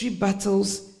unnecessary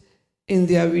battles in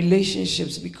their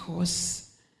relationships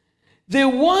because they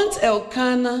want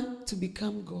Elkanah to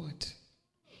become God.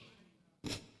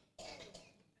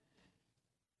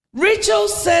 Rachel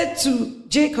said to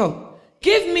Jacob,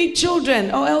 give me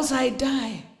children or else I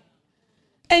die.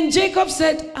 And Jacob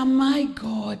said, am I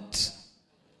God?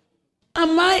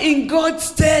 Am I in God's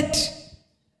stead?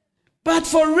 But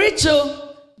for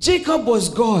Rachel, Jacob was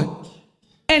God.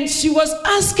 And she was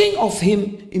asking of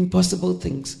him impossible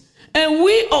things. And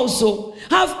we also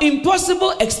have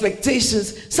impossible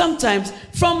expectations sometimes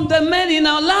from the men in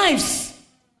our lives.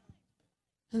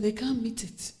 And they can't meet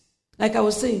it. Like I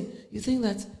was saying, you think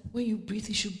that when you breathe,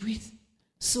 you should breathe.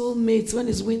 Soulmates, when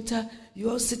it's winter, you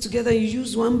all sit together, you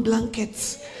use one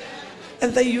blanket.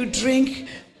 And then you drink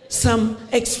some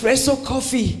espresso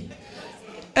coffee.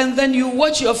 And then you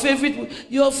watch your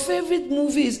favorite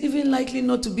movie is even likely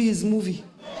not to be his movie.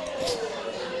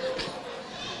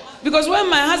 Because when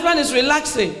my husband is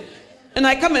relaxing and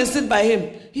I come and sit by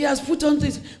him, He has put on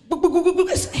this.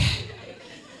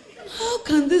 How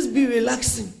can this be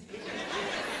relaxing?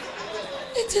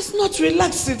 It is not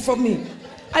relaxing for me.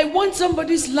 I want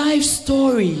somebody's life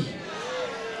story.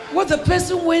 What the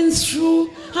person went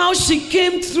through, how she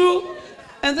came through.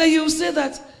 And then he'll say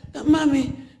that,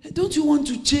 Mommy, don't you want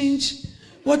to change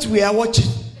what we are watching?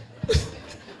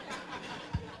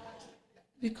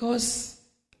 Because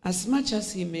as much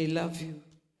as he may love you,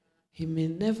 he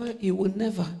will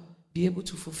never be able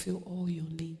to fulfill all your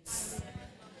needs.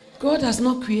 God has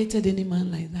not created any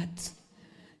man like that.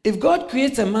 If God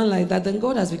creates a man like that, then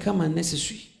God has become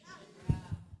unnecessary.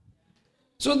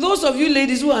 So those of you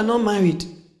ladies who are not married,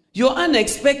 your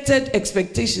unexpected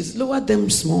expectations, lower them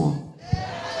small.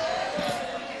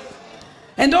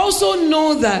 And also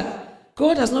know that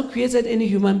God has not created any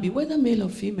human being, whether male or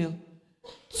female,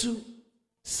 to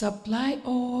supply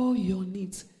all your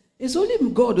needs. It's only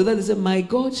God that is my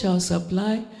God shall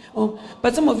supply.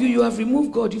 But some of you have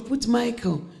removed God. You put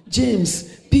Michael,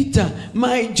 James, Peter,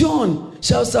 my John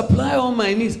shall supply all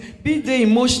my needs. Be they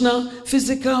emotional,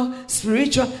 physical,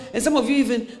 spiritual. And some of you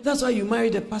even, that's why you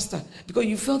married a pastor. Because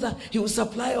you felt that he will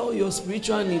supply all your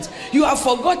spiritual needs. You have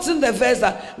forgotten the verse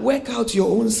that work out your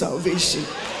own salvation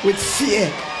with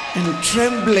fear and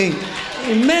trembling.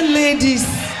 Amen, ladies.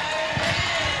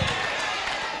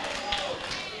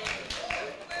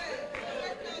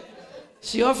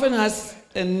 She often has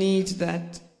a need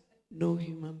that no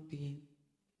human being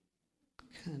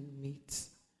can meet.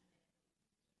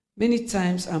 Many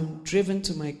times I'm driven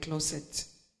to my closet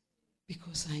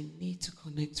because I need to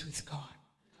connect with God.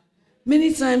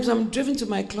 Many times I'm driven to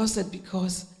my closet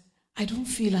because I don't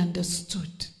feel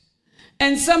understood.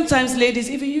 And sometimes, ladies,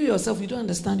 even you yourself, you don't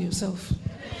understand yourself.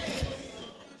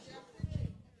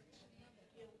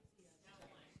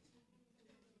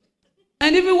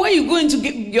 And even when you go into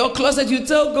your closet, you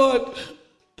tell God,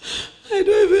 I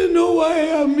don't even know why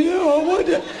I am here or what.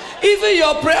 Even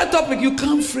your prayer topic, you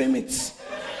can't frame it.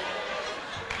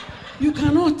 You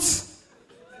cannot.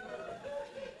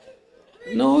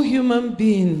 No human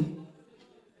being.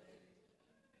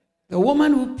 The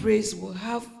woman who prays will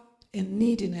have a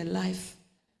need in her life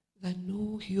that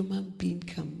no human being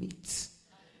can meet.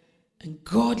 And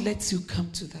God lets you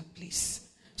come to that place.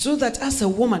 So that as a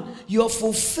woman, your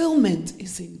fulfillment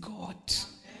is in God.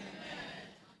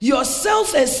 Your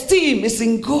self-esteem is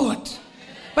in God.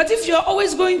 But if you're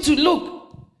always going to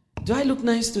look, do I look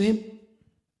nice to him?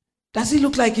 Does he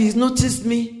look like he's noticed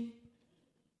me?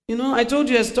 You know, I told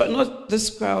you a story, not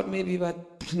this crowd maybe,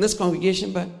 but this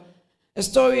congregation, but a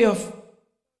story of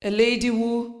a lady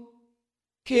who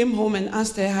came home and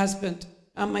asked her husband,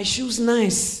 are my shoes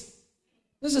nice?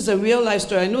 This is a real life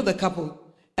story. I know the couple.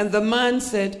 And the man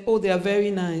said, oh, they are very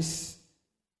nice.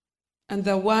 And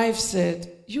the wife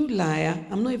said, you liar,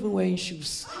 I'm not even wearing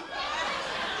shoes.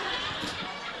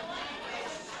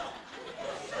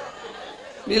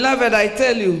 Beloved, I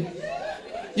tell you,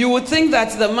 you would think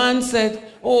that the man said,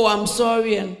 oh, I'm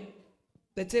sorry, and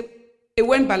it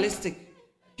went ballistic.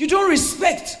 You don't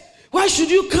respect. Why should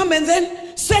you come and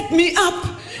then set me up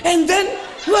and then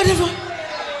whatever?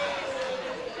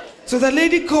 So the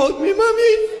lady called me,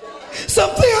 Mommy,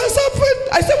 something has happened.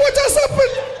 I said, what has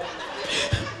happened?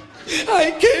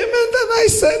 I came and then I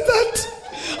said that,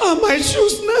 are my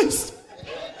shoes nice?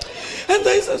 And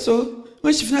I said, so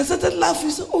when she finished, I started laughing.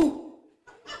 She said, oh,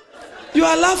 you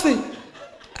are laughing.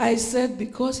 I said,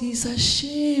 because he's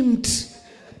ashamed.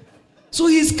 So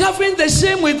he's covering the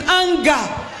shame with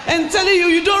anger and telling you,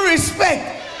 you don't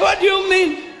respect. What do you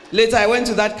mean? Later, I went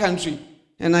to that country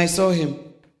and I saw him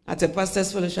at a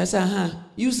pastor's fellowship. I said,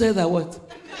 you said that what?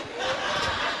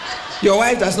 Your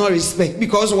wife does not respect.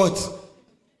 Because what?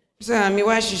 He said,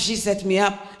 why should she set me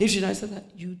up? If she, I said that,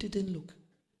 you didn't look.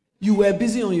 You were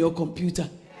busy on your computer.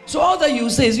 So all that you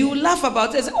say is you laugh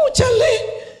about it and say, oh,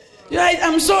 Charlie,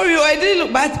 I'm sorry, I didn't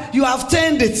look. But you have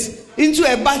turned it into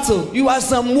a battle. You are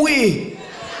some way.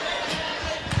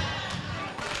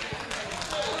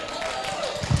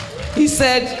 He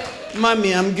said,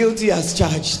 Mommy, I'm guilty as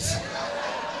charged.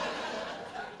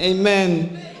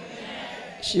 Amen.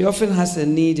 She often has a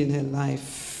need in her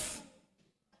life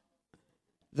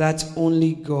that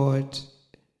only God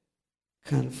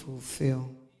can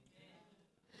fulfill.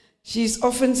 She's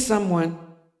often someone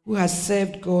who has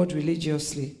served God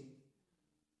religiously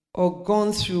or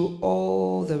gone through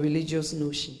all the religious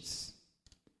notions.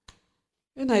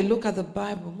 When I look at the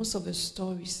Bible, most of the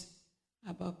stories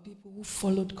about people who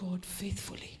followed God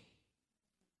faithfully.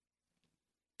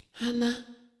 Hannah,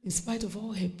 in spite of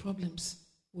all her problems,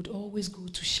 would always go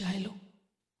to Shiloh.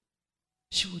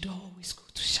 She would always go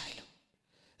to Shiloh.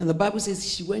 And the Bible says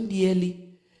she went yearly,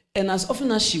 and as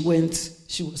often as she went,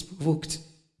 she was provoked.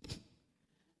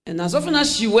 And as often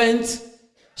as she went,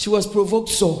 she was provoked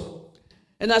sore.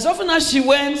 And as often as she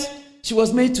went, she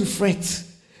was made to fret.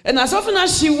 And as often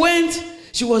as she went,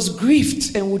 she was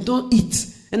grieved and would not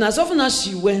eat. And as often as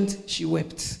she went, she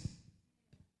wept.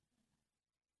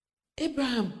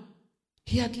 Abraham,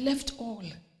 he had left all.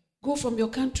 Go from your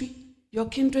country, your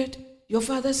kindred, your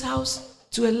father's house,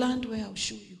 to a land where I'll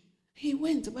show you. He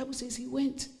went. The Bible says he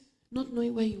went, not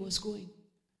knowing where he was going.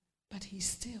 But he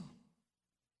still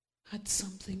had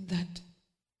something that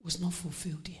was not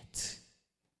fulfilled yet.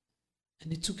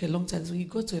 And it took a long time. So he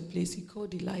got to a place, he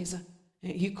called Eliezer.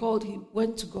 And he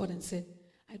went to God and said,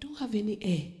 I don't have any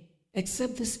heir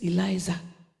except this Eliezer,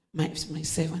 my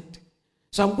servant.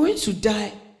 So I'm going to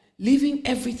die, leaving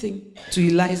everything to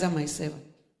Eliezer, my servant.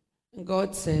 And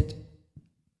God said,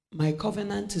 my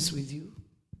covenant is with you,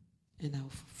 and I'll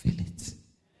fulfill it.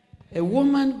 A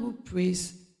woman who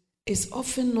prays is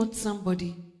often not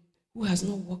somebody who has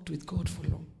not walked with God for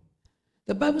long.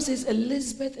 The Bible says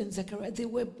Elizabeth and Zechariah, they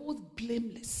were both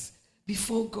blameless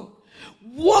before God,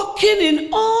 walking in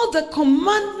all the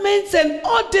commandments and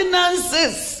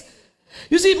ordinances.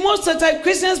 You see, most of the time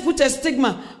Christians put a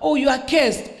stigma. Oh, you are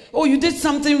cursed. Oh, you did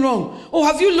something wrong. Oh,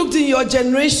 have you looked in your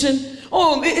generation?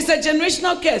 Oh, it's a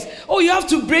generational curse. Oh, you have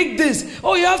to break this.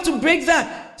 Oh, you have to break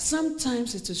that.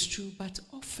 Sometimes it is true, but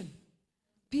often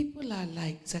people are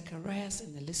like Zacharias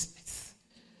and Elizabeth,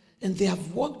 and they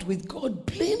have walked with God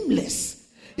blameless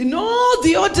in all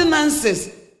the ordinances,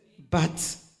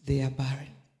 but they are barren.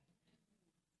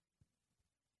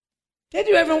 Tell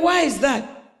you, Reverend, why is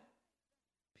that?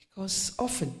 Because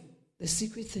often the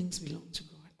secret things belong to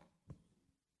God,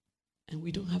 and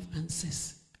we don't have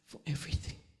answers for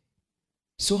everything.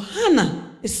 So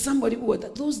Hannah is somebody who,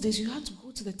 those days you had to go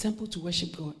to the temple to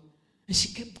worship God. And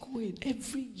she kept going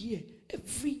every year,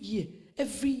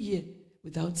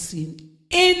 without seeing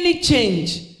any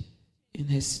change in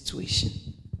her situation.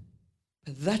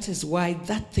 But that is why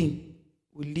that thing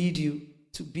will lead you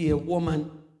to be a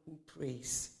woman who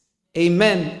prays.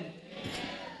 Amen.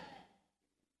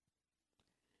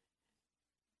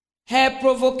 Her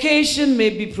provocation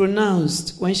may be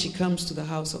pronounced when she comes to the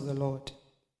house of the Lord.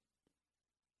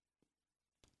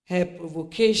 Her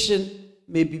provocation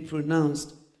may be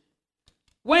pronounced.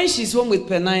 When she's home with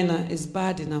Penina, it's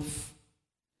bad enough.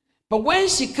 But when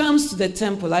she comes to the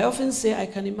temple, I often say I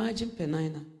can imagine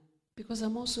Penina, because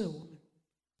I'm also a woman.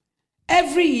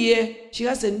 Every year, she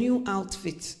has a new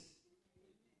outfit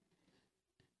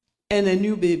and a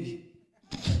new baby.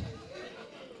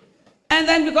 And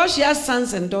then because she has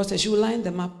sons and daughters, she will line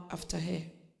them up after her.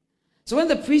 So when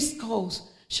the priest calls,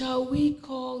 shall we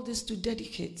call this to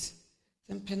dedicate?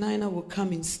 Then Penina will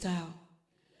come in style.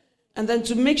 And then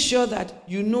to make sure that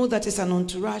you know that it's an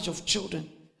entourage of children,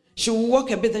 she will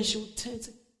walk a bit and she will turn and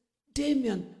say,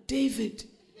 Damien, David,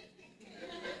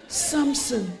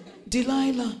 Samson,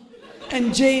 Delilah,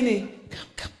 and Janie,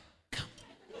 come.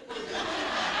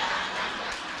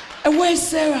 And where's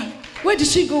Sarah? Where did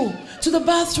she go? To the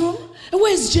bathroom? And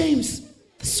where's James?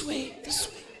 This way.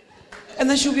 And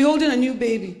then she'll be holding a new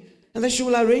baby. And then she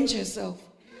will arrange herself.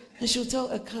 And she'll tell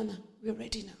Elkanah, we're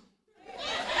ready now.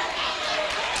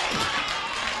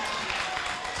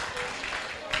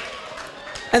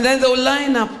 And then they'll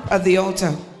line up at the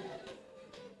altar.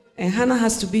 And Hannah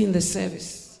has to be in the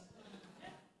service.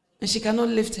 And she cannot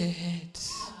lift her head.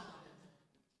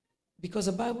 Because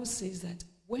the Bible says that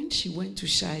when she went to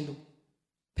Shiloh,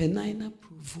 Penina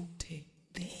provoked her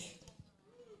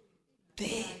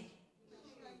there.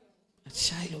 At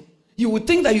Shiloh. You would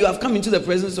think that you have come into the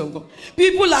presence of God.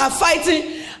 People are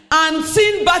fighting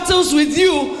unseen battles with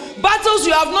you. Battles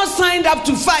you have not signed up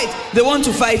to fight. They want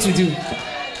to fight with you.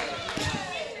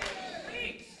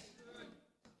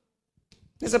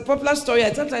 There's a popular story.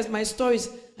 Sometimes my stories,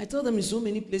 I tell them in so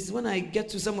many places. When I get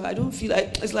to somewhere, I don't feel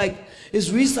like it's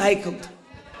recycled.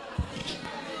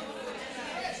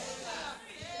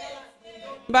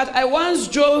 But I once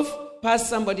drove past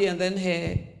somebody and then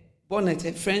her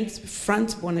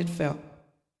front bonnet fell.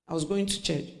 I was going to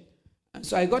church.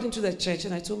 So I got into the church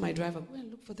and I told my driver, go and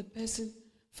look for the person,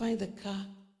 find the car,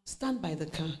 stand by the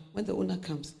car when the owner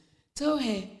comes. Tell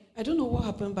her, I don't know what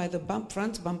happened, by the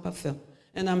front bumper fell.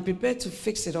 And I'm prepared to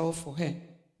fix it all for her.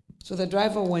 So the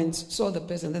driver went, saw the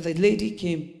person, then the lady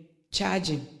came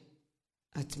charging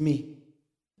at me.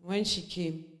 When she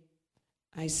came,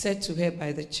 I said to her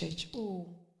by the church, oh,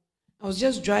 I was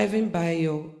just driving by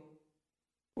your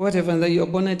whatever, and then your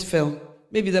bonnet fell.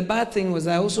 Maybe the bad thing was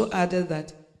I also added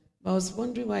that. But I was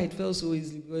wondering why it fell so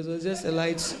easily, because it was just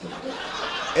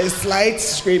a slight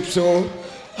scrape, so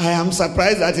I am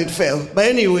surprised that it fell. But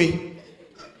anyway,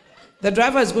 the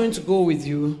driver is going to go with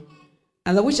you,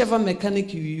 and whichever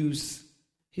mechanic you use,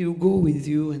 he will go with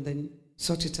you and then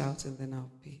sort it out and then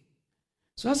I'll pay.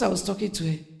 So as I was talking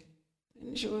to her,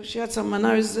 she had some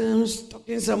mannerisms,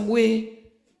 talking some way.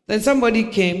 Then somebody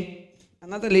came,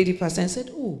 another lady passed and said,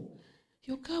 oh,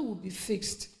 your car will be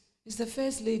fixed. It's the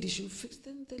first lady, she'll fix.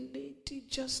 Then the lady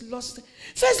just lost it.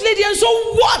 First lady, and so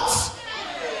what?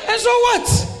 And so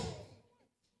what?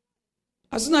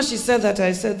 As soon as she said that,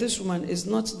 I said, this woman is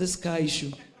not this car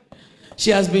issue. She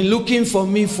has been looking for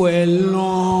me for a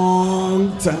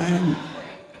long time.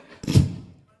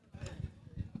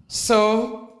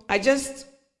 So I just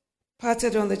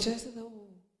patted her on the chest and said, oh,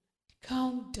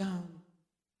 calm down.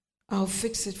 I'll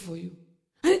fix it for you.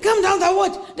 And calm down that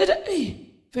what?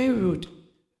 Hey, very rude.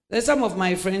 There's some of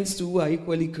my friends too who are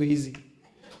equally crazy.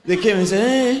 They came and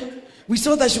said, hey, we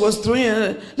saw that she was throwing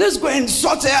her. Let's go and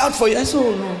sort her out for you. I said,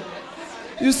 oh no.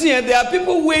 You see, there are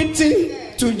people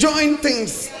waiting to join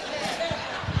things.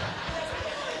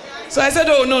 So I said,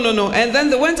 oh, no. And then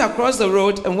they went across the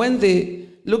road, and when they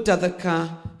looked at the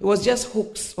car, it was just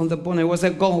hooks on the bonnet. It was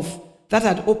a Golf that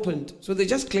had opened. So they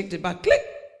just clicked it back. Click.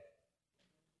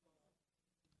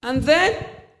 And then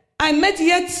I met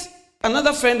yet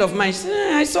another friend of mine. She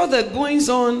said, I saw the goings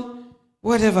on,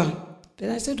 whatever.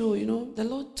 Then I said, oh, the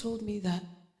Lord told me that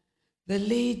the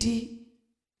lady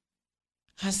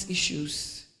has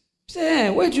issues. She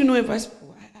said, where do you know if I said,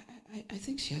 oh, I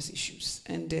think she has issues.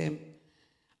 And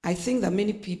I think that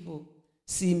many people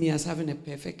see me as having a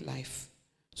perfect life.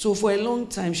 So for a long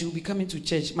time, she will be coming to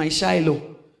church, my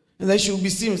Shiloh. And then she will be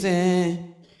seeing me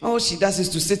saying, all she does is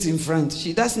to sit in front.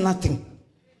 She does nothing.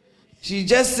 She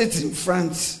just sits in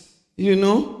front,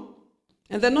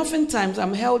 And then oftentimes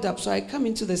I'm held up, so I come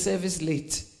into the service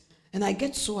late. And I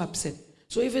get so upset.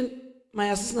 So even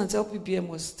my assistant LPPM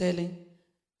was telling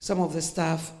some of the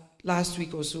staff last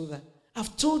week or so that,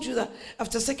 I've told you that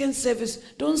after second service,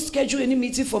 don't schedule any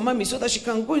meeting for mommy so that she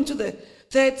can go into the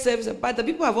third service. But the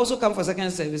people have also come for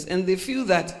second service, and they feel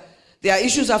that their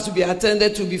issues have to be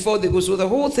attended to before they go. So the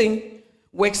whole thing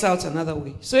works out another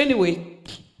way. So anyway,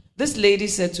 this lady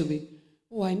said to me,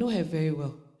 oh, I know her very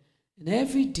well. And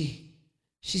every day,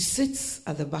 she sits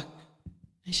at the back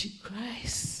and she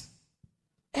cries.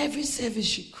 Every service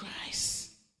she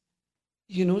cries.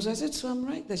 So I said, so I'm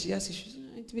right that she has issues.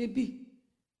 It may be.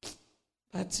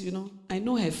 But, I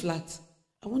know her flat.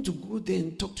 I want to go there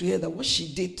and talk to her that what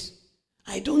she did.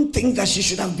 I don't think that she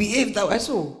should have behaved that way.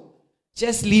 So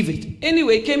just leave it.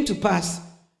 Anyway, it came to pass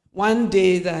one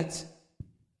day that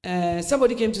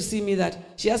somebody came to see me that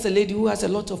she has a lady who has a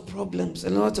lot of problems, a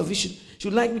lot of issues. She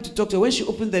would like me to talk to her. When she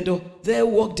opened the door, there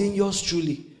walked in yours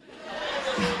truly.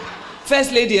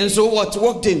 First lady, and so what?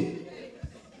 Walked in.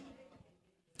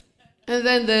 And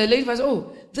then the lady was,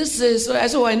 oh, this is, I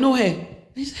said, oh, I know her.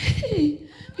 He said, hey,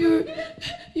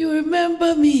 you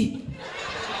remember me?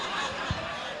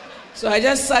 So I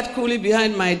just sat coolly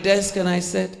behind my desk and I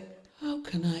said, how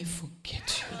can I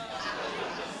forget you?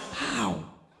 How?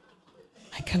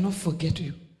 I cannot forget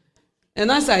you. And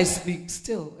as I speak,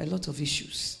 still a lot of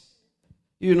issues.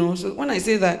 So when I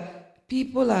say that,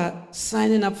 people are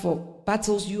signing up for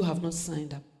battles you have not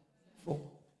signed up for.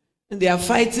 And they are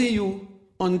fighting you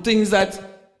on things that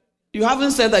you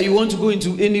haven't said that you want to go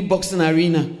into any boxing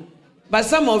arena. But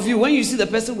some of you, when you see the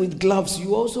person with gloves,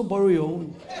 you also borrow your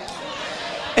own.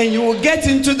 And you will get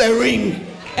into the ring.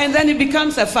 And then it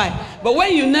becomes a fight. But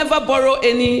when you never borrow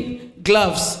any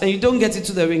gloves and you don't get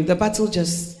into the ring, the battle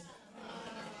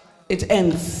it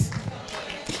ends.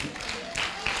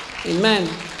 Amen.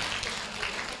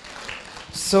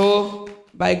 So,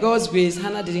 by God's grace,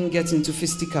 Hannah didn't get into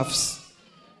fisticuffs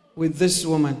with this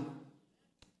woman.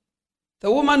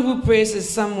 The woman who prays is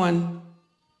someone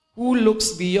who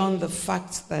looks beyond the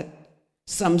fact that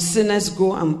some sinners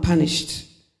go unpunished.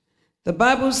 The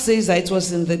Bible says that it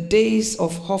was in the days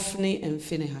of Hophni and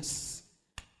Phinehas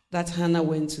that Hannah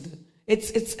went to the...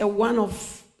 It's a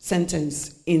one-off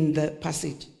sentence in the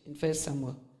passage in 1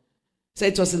 Samuel. So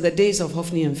it was in the days of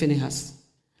Hophni and Phinehas.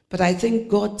 But I think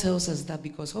God tells us that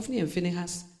because Hophni and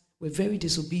Phinehas were very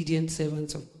disobedient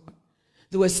servants of God.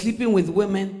 They were sleeping with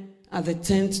women at the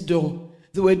tent door.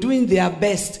 They were doing their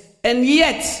best, and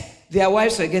yet their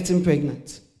wives were getting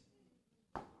pregnant.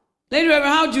 Lady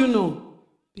Reverend, how do you know?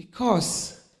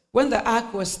 Because when the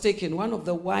ark was taken, one of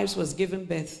the wives was giving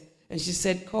birth, and she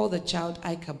said, call the child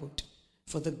Ichabod,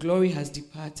 for the glory has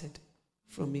departed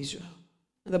from Israel.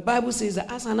 And the Bible says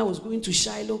that as Hannah was going to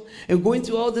Shiloh and going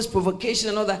through all this provocation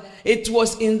and all that, it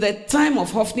was in the time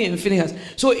of Hophni and Phinehas.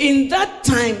 So in that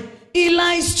time,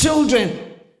 Eli's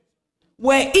children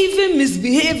were even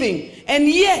misbehaving, and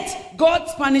yet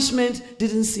God's punishment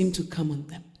didn't seem to come on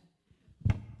them.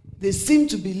 They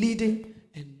seemed to be leading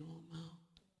a normal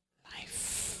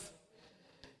life.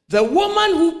 The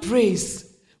woman who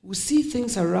prays will see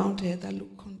things around her that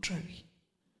look contrary.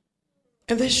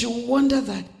 And then she will wonder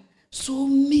that, so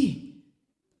me,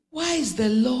 why is the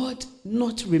Lord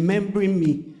not remembering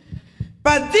me?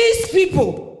 But these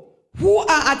people who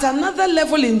are at another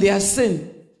level in their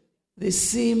sin, they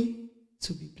seem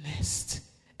to be blessed.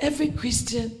 Every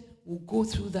Christian will go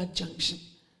through that junction.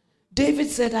 David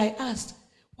said, I asked,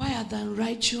 why are the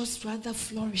unrighteous rather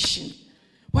flourishing?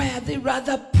 Why are they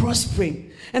rather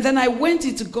prospering? And then I went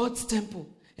into God's temple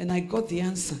and I got the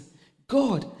answer.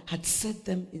 God had set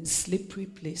them in slippery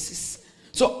places.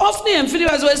 So Ophni and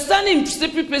Phinehas were standing in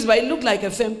slippery places, but it looked like a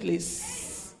firm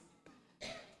place.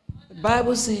 The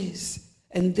Bible says,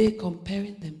 and they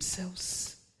comparing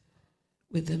themselves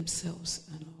with themselves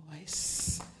and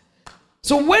unwise.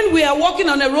 So when we are walking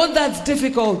on a road that's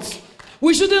difficult,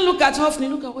 we shouldn't look at Hophni.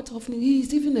 Look at what Hophni, he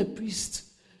is even a priest.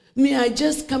 Me, I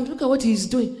just come, look at what he's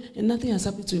doing, and nothing has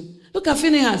happened to him. Look at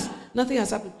Phinehas, nothing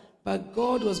has happened. But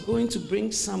God was going to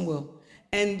bring Samuel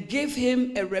and give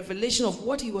him a revelation of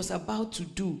what he was about to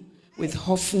do with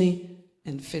Hophni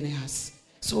and Phinehas.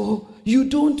 So you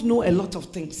don't know a lot of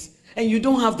things, and you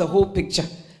don't have the whole picture.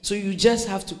 So you just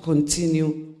have to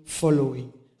continue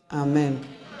following. Amen.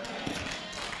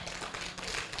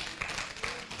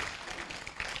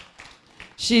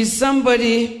 She's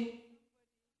somebody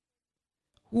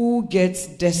who gets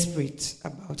desperate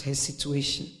about her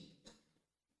situation.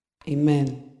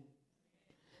 Amen.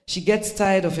 She gets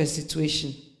tired of her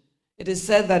situation. It is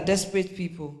said that desperate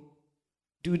people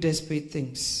do desperate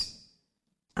things.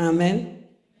 Amen.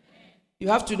 You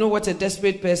have to know what a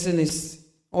desperate person is.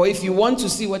 Or if you want to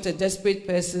see what a desperate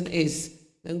person is,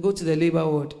 then go to the labor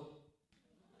ward.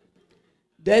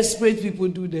 Desperate people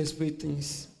do desperate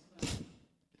things.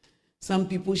 Some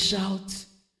people shout.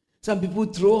 Some people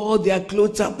throw all their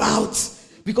clothes about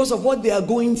because of what they are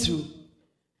going through.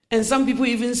 And some people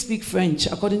even speak French,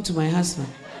 according to my husband.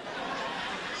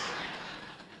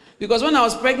 Because when I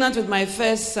was pregnant with my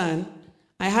first son,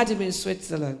 I had him in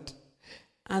Switzerland.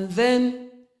 And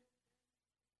then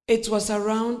it was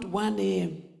around 1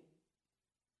 a.m.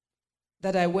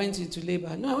 that I went into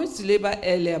labor. No, I went to labor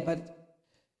earlier, but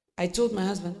I told my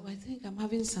husband, I think I'm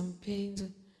having some pains.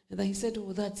 And then he said,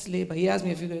 that's labor. He asked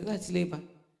me if that's labor.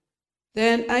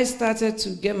 Then I started to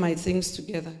get my things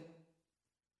together.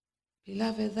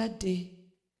 Beloved, that day,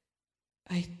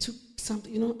 I took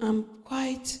something, I'm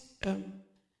quite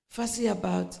fussy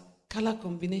about color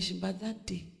combination, but that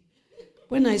day,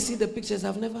 when I see the pictures,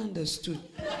 I've never understood.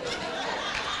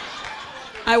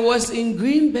 I was in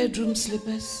green bedroom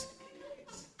slippers,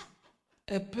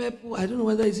 a purple, I don't know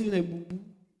whether it's even a boo-boo,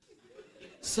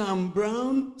 some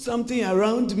brown, something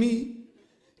around me,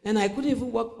 and I couldn't even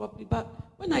walk properly. But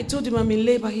when I told him I'm in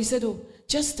labor, he said,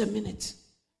 just a minute.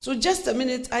 So just a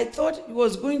minute, I thought he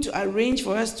was going to arrange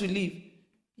for us to leave.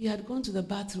 He had gone to the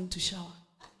bathroom to shower.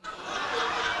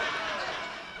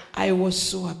 I was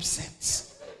so upset.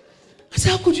 I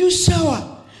said, how could you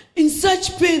shower in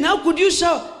such pain? How could you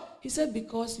shower? He said,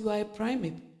 because you are a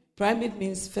primate. Primate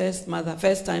means first mother,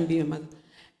 first time being a mother.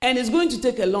 And it's going to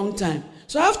take a long time.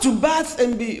 So I have to bath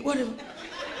and be whatever.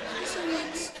 I said,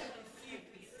 what?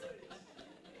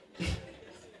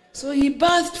 So he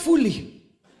bathed fully.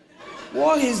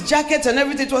 Wore his jacket and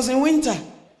everything. It was in winter.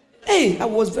 Hey, I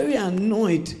was very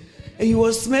annoyed. And he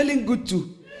was smelling good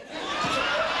too.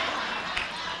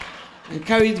 And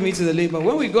carried me to the labor.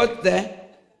 When we got there,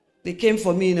 they came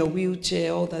for me in a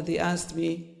wheelchair, all that. They asked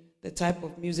me the type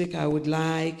of music I would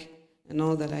like and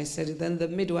all that. I said it. Then the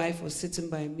midwife was sitting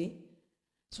by me.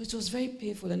 So it was very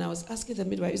painful. And I was asking the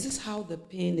midwife, is this how the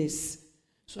pain is?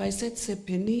 So I said, c'est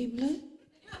pénible.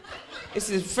 It's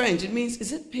in French. It means,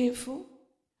 is it painful?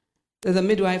 Then the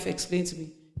midwife explained to me,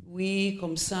 oui,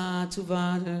 comme ça, tout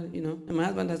va, And my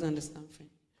husband doesn't understand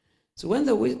French. So when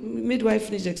the midwife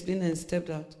finished explaining and stepped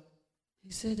out,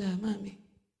 he said, Mommy,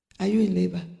 are you in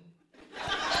labor?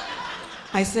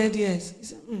 I said, yes. He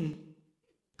said,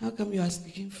 how come you are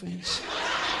speaking French?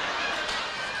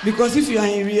 Because if you are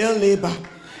in real labor,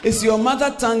 it's your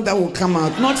mother tongue that will come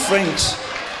out, not French.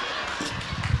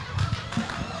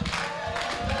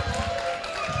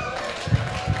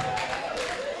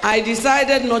 I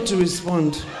decided not to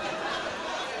respond.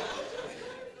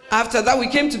 After that, we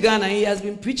came to Ghana, and he has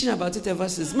been preaching about it ever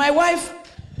since. My wife,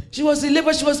 she was in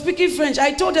labor, she was speaking French.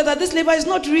 I told her that this labor is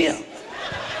not real.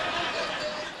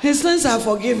 His sins are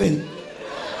forgiven.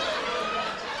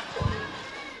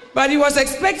 But he was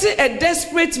expecting a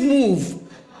desperate move.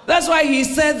 That's why he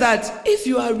said that if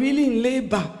you are really in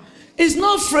labor, it's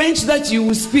not French that you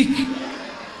will speak.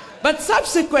 But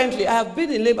subsequently, I have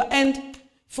been in labor, and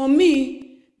for me,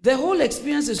 the whole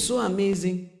experience is so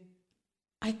amazing.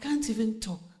 I can't even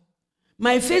talk.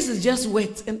 My face is just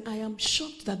wet, and I am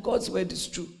shocked that God's word is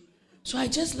true. So I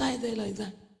just lie there like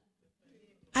that.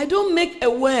 I don't make a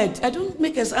word.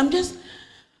 I'm just,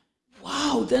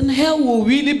 wow, then hell will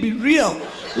really be real.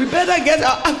 We better get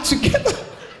our act together.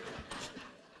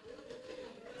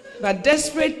 But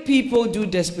desperate people do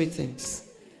desperate things.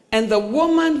 And the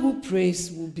woman who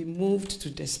prays will be moved to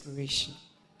desperation.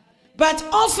 But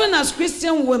often as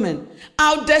Christian women,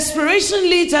 our desperation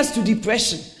leads us to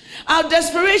depression. Our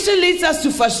desperation leads us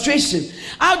to frustration.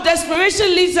 Our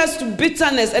desperation leads us to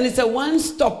bitterness. And it's a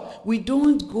one-stop. We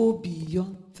don't go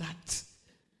beyond that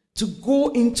to go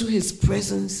into his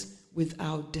presence with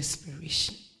our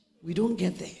desperation. We don't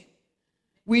get there.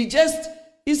 We just,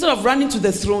 instead of running to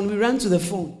the throne, we run to the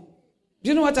phone. Do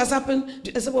you know what has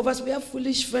happened? Some of us, we have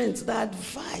foolish friends that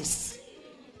advise.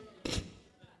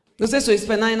 They say, so it's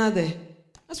Penina there.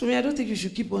 As for me, I don't think you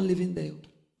should keep on living there.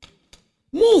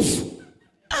 Move.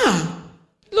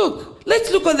 Look,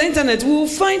 let's look on the internet. We will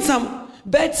find some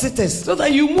bed sitters so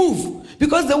that you move.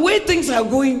 Because the way things are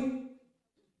going,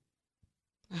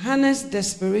 Hannah's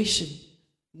desperation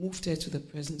moved her to the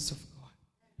presence of God.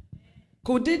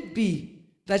 Could it be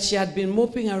that she had been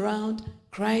moping around,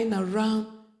 crying around,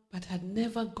 but had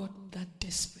never gotten that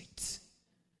desperate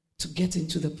to get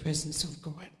into the presence of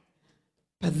God?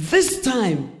 But this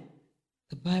time,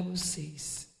 the Bible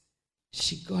says,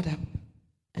 she got up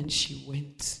and she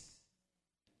went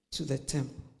to the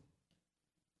temple.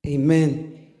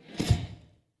 Amen.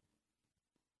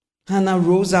 Hannah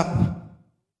rose up.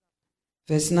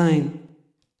 Verse 9.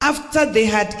 After they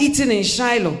had eaten in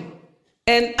Shiloh,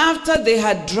 and after they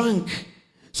had drunk.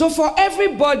 So for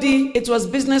everybody, it was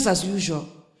business as usual.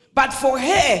 But for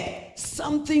her,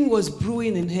 something was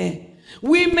brewing in her.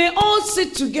 We may all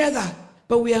sit together,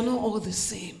 but we are not all the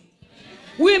same.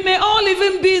 We may all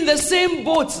even be in the same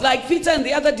boat like Peter and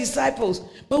the other disciples,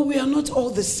 but we are not all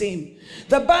the same.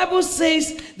 The Bible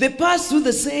says they passed through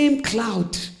the same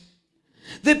cloud.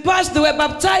 They were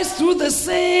baptized through the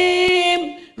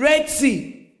same Red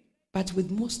Sea. But with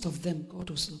most of them, God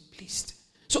was not pleased.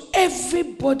 So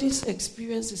everybody's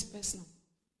experience is personal.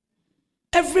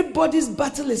 Everybody's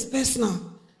battle is personal.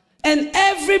 And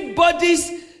everybody's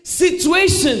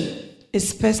situation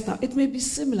is personal. It may be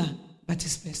similar, but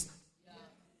it's personal.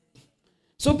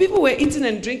 So people were eating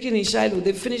and drinking in Shiloh.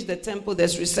 They finished the temple.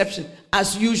 There's reception,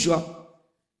 as usual.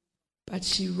 But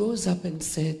she rose up and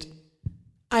said,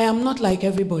 I am not like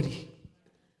everybody.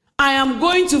 I am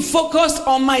going to focus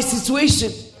on my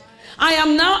situation. I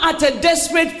am now at a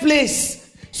desperate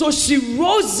place. So she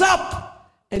rose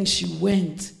up and she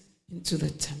went into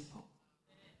the temple.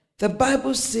 The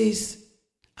Bible says,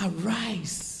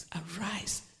 arise,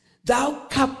 arise, thou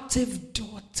captive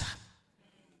daughter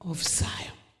of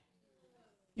Zion.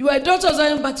 You are a daughter of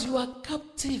Zion, but you are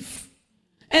captive.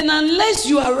 And unless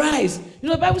you arise,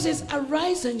 the Bible says,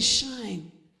 arise and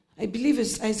shine. I believe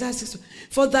it's Isaiah 6.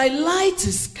 For thy light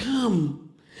is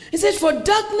come. It says, for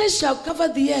darkness shall cover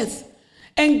the earth,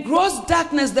 and gross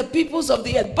darkness the peoples of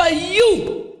the earth. But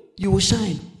you will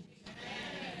shine.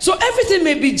 So everything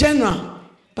may be general,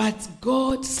 but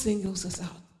God singles us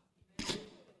out.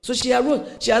 So she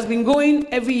arose. She has been going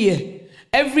every year.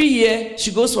 Every year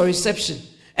she goes for reception.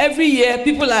 Every year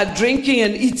people are drinking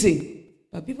and eating.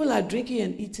 But people are drinking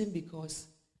and eating because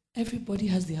everybody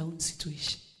has their own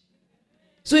situation.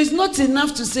 So it's not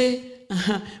enough to say,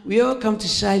 we all come to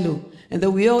Shiloh, and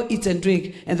then we all eat and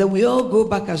drink, and then we all go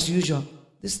back as usual.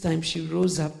 This time she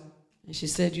rose up and she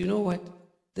said, you know what?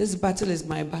 This battle is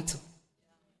my battle.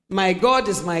 My God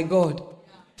is my God.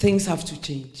 Things have to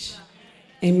change.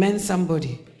 Amen,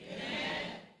 somebody.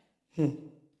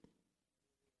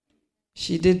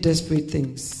 She did desperate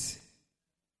things.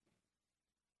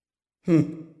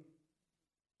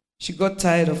 She got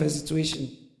tired of her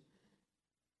situation.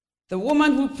 The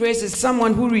woman who prays is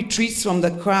someone who retreats from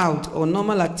the crowd or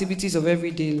normal activities of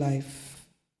everyday life.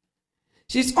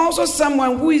 She's also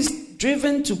someone who is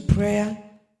driven to prayer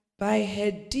by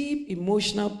her deep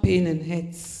emotional pain and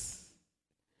hurts.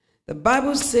 The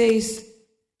Bible says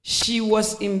she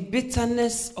was in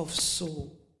bitterness of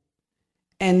soul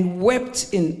and wept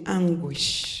in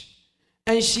anguish.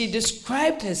 And she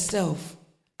described herself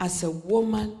as a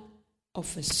woman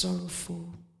of a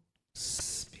sorrowful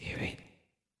spirit.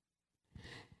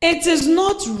 It is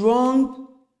not wrong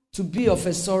to be of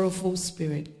a sorrowful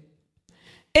spirit.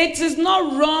 It is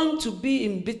not wrong to be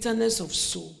in bitterness of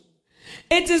soul.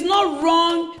 It is not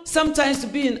wrong sometimes to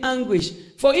be in anguish.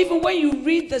 For even when you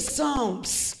read the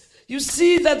Psalms, you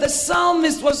see that the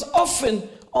psalmist was often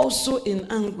also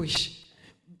in anguish.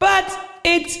 But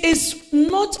it is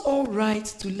not all right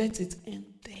to let it end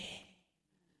there.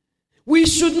 We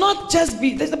should not just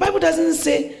be, the Bible doesn't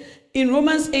say in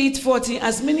Romans 8:40,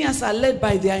 as many as are led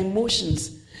by their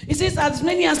emotions. It says, as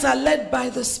many as are led by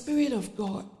the Spirit of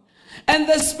God. And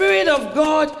the Spirit of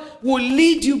God will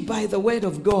lead you by the word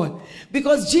of God.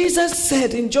 Because Jesus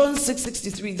said in John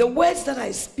 6:63, the words that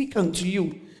I speak unto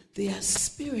you, they are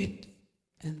spirit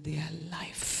and they are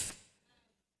life.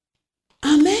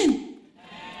 Amen.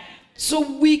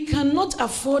 So we cannot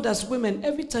afford as women,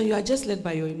 every time you are just led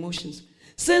by your emotions.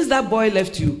 Since that boy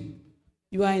left you,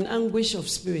 you are in anguish of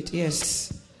spirit,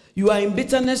 yes. You are in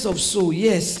bitterness of soul,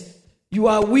 yes. You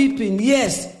are weeping,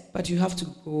 yes. But you have to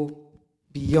go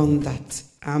beyond that.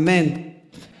 Amen.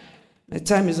 My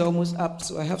time is almost up,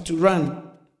 so I have to run.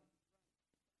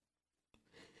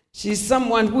 She is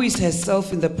someone who is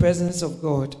herself in the presence of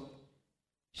God.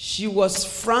 She was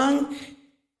frank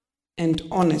and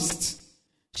honest.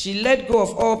 She let go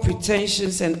of all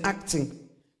pretensions and acting.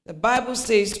 The Bible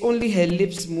says only her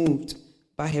lips moved,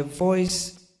 but her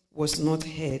voice was not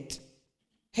heard.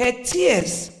 Her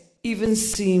tears even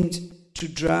seemed to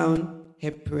drown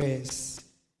her prayers.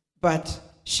 But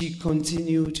she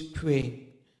continued praying.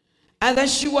 And that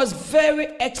she was very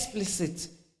explicit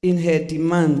in her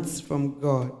demands from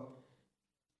God.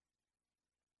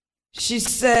 She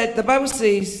said, the Bible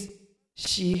says,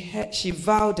 she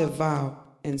vowed a vow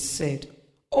and said,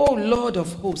 "O Lord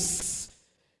of hosts."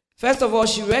 First of all,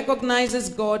 she recognizes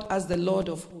God as the Lord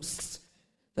of hosts.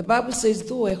 The Bible says,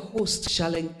 though a host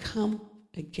shall encamp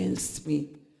against me,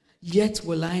 yet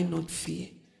will I not fear.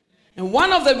 And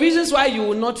one of the reasons why you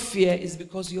will not fear is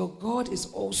because your God is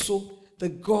also the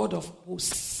God of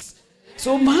hosts.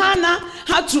 So Hannah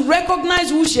had to recognize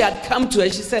who she had come to,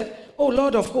 and she said, "Oh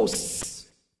Lord of hosts,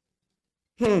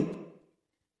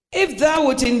 if thou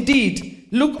would indeed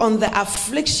look on the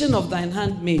affliction of thine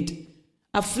handmaid."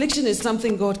 Affliction is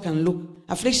something God can look.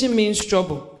 Affliction means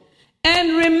trouble.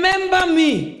 "And remember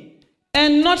me,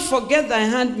 and not forget thy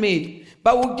handmaid,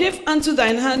 but will give unto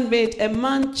thine handmaid a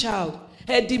man child."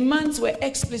 Her demands were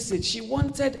explicit. She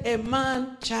wanted a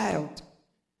man child.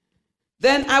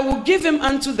 "Then I will give him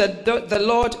unto the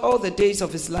Lord all the days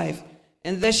of his life,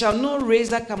 and there shall no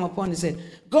razor come upon his head."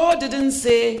 God didn't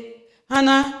say,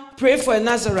 "Hannah, pray for a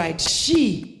Nazarite."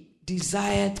 She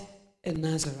desired a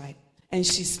Nazarite, and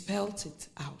she spelled it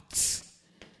out.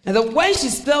 And then when she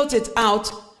spelled it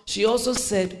out, she also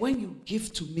said, "When you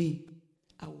give to me,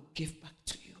 I will give back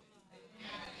to you."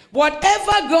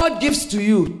 Whatever God gives to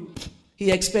you, He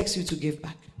expects you to give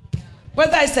back.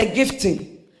 Whether it's a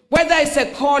gifting, whether it's a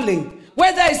calling,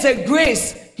 whether it's a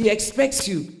grace, He expects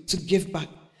you to give back.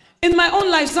 In my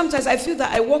own life, sometimes I feel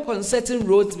that I walk on certain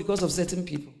roads because of certain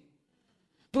people.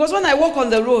 Because when I walk on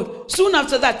the road, soon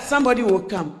after that, somebody will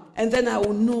come, and then I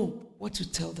will know what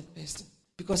to tell the person,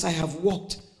 because I have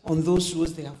walked on those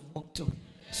roads they have walked on.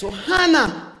 So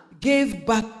Hannah gave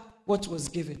back what was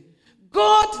given.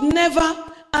 God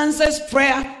never answers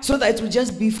prayer so that it will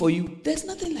just be for you. There's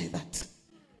nothing like that.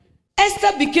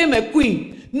 Esther became a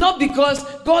queen, not because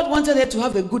God wanted her to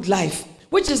have a good life,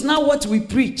 which is now what we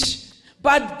preach.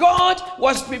 But God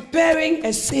was preparing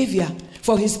a savior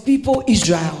for his people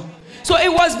Israel. So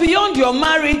it was beyond your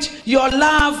marriage, your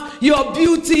love, your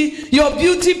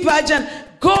beauty pageant.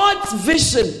 God's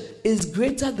vision is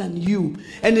greater than you,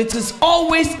 and it is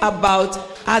always about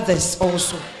others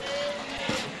also.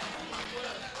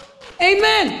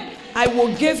 Amen. I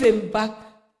will give him back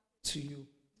to you.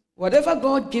 Whatever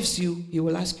God gives you, he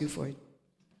will ask you for it.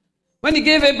 When he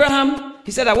gave Abraham,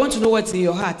 he said, "I want to know what's in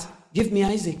your heart. Give me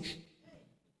Isaac."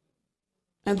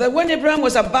 And then when Abraham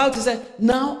was about, he said,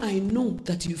 "Now I know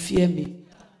that you fear me."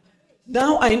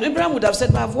 Now I know. Abraham would have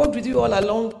said, "I've walked with you all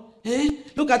along.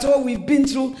 Look at all we've been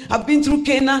through. I've been through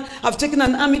Canaan. I've taken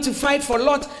an army to fight for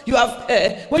Lot. You have,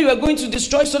 when you were going to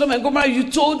destroy Sodom and Gomorrah, you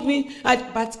told me."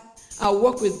 But our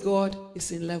walk with God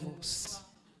is in levels.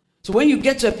 So when you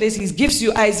get to a place, he gives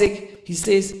you Isaac, he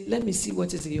says, "Let me see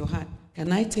what is in your heart.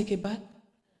 Can I take it back?"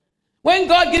 When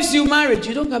God gives you marriage,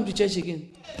 you don't come to church again.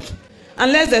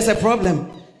 Unless there's a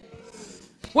problem.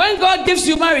 When God gives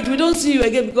you marriage, we don't see you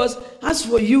again, because as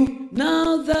for you,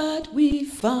 now that we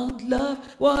found love,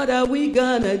 what are we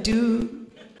gonna do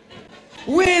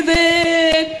with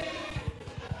it?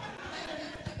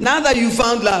 Now that you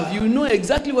found love, you know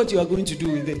exactly what you are going to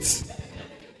do with it.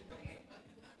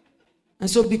 And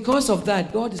so because of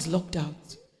that, God is locked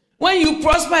out. When you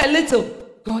prosper a little,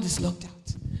 God is locked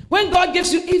out. When God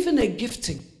gives you even a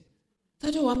gifting,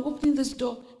 that, "Oh, I'm opening this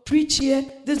door, preach here."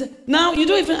 Now you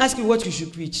don't even ask you what you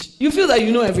should preach. You feel that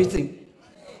you know everything.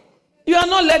 You are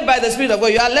not led by the Spirit of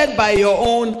God. You are led by your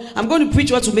own. "I'm going to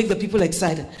preach what will make the people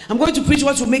excited. I'm going to preach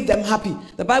what will make them happy."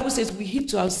 The Bible says we heap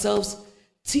to ourselves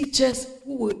teachers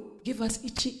who will give us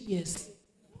itchy ears.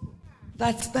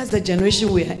 That's the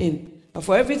generation we are in. But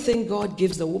for everything God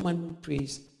gives the woman who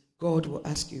prays, God will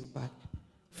ask you back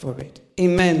for it.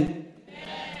 Amen.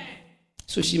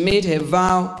 So she made her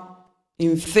vow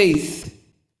in faith.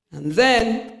 And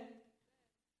then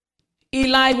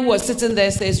Eli, who was sitting there,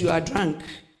 says, you are drunk.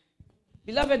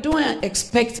 Beloved, don't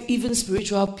expect even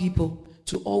spiritual people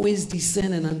to always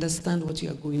discern and understand what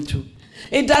you are going through.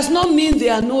 It does not mean they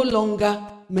are no longer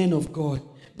men of God.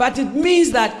 But it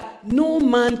means that no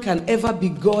man can ever be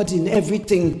God in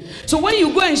everything. So when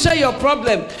you go and share your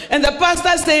problem, and the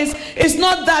pastor says, it's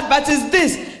not that, but it's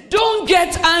this, don't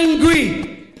get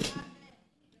angry.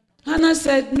 Hannah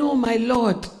said, no, my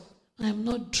Lord, I am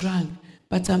not drunk,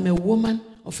 but I'm a woman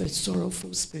of a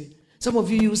sorrowful spirit. Some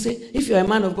of you say, if you're a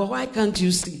man of God, why can't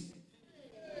you see?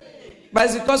 But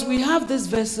it's because we have this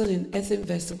vessel in earthen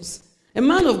vessels. A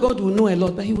man of God will know a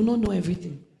lot, but he will not know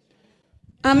everything.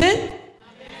 Amen?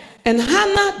 And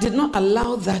Hannah did not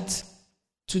allow that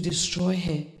to destroy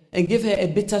her and give her a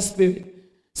bitter spirit.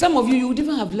 Some of you would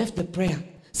even have left the prayer.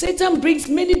 Satan brings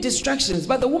many distractions,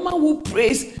 but the woman who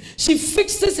prays, she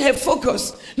fixes her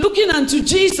focus, looking unto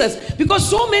Jesus, because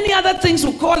so many other things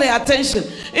will call her attention,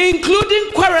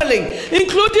 including quarreling,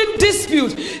 including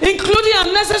dispute, including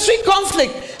unnecessary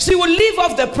conflict. She will leave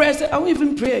off the prayer, say, I won't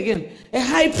even pray again. A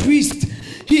high priest,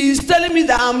 he is telling me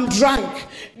that I'm drunk.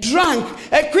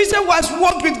 A Christian who has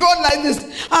walked with God like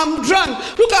this, I'm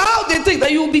drunk. Look at how they think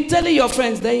that you will be telling your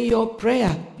friends that in your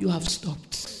prayer, you have stopped.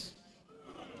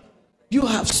 You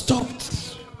have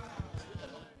stopped.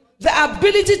 The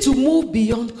ability to move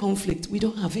beyond conflict, we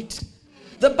don't have it.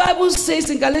 The Bible says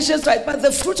in Galatians, right, but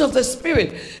the fruit of the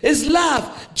Spirit is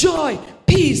love, joy,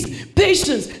 peace,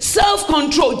 patience,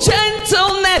 self-control,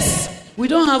 gentleness. We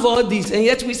don't have all these, and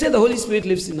yet we say the Holy Spirit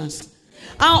lives in us.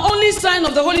 Our only sign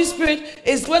of the Holy Spirit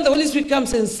is when the Holy Spirit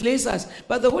comes and slays us.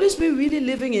 But the Holy Spirit really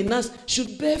living in us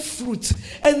should bear fruit.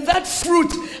 And that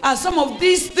fruit are some of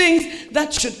these things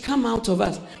that should come out of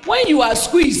us. When you are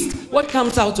squeezed, what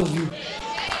comes out of you?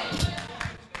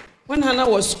 When Hannah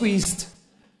was squeezed,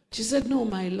 she said, no,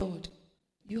 my Lord,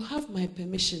 you have my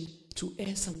permission to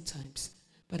err sometimes,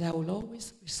 but I will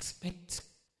always respect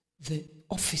the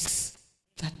office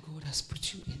that God has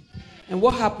put you in. And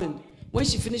what happened? When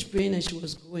she finished praying and she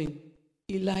was going,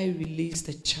 Eli released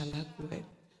a chalak word.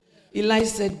 Eli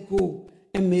said, go,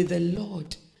 and may the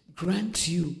Lord grant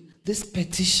you this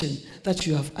petition that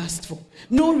you have asked for.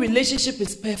 No relationship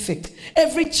is perfect.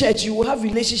 Every church, you will have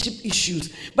relationship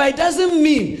issues. But it doesn't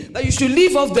mean that you should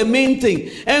leave off the main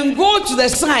thing and go to the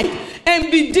side and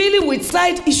be dealing with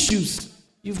side issues.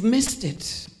 You've missed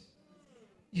it.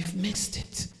 You've missed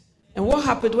it. And what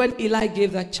happened when Eli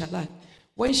gave that chalak?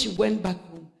 When she went back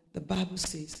home, the Bible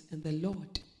says, and the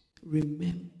Lord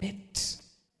remembered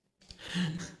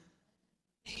Hannah.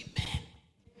 Amen.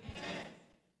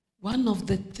 One of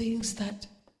the things that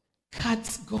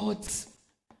cuts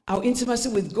our intimacy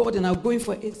with God and our going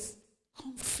for it is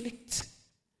conflict.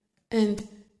 And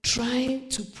trying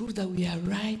to prove that we are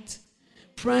right.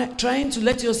 Trying to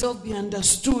let yourself be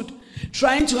understood.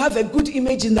 Trying to have a good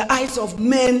image in the eyes of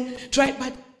men.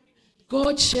 But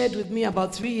God shared with me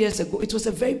about 3 years ago. It was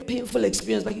a very painful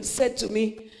experience, but he said to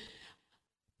me,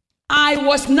 I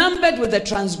was numbered with the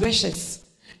transgressors,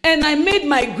 and I made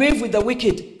my grave with the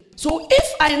wicked. So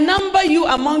if I number you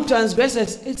among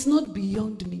transgressors, it's not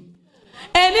beyond me.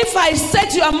 And if I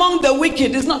set you among the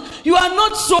wicked, you are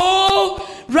not so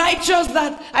righteous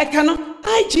that I cannot.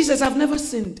 Jesus, have never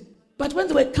sinned. But when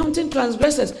they were counting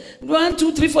transgressors, 1,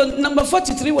 2, 3, 4, number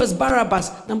 43 was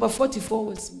Barabbas, number 44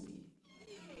 was me.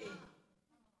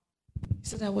 He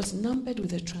said, I was numbered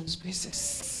with the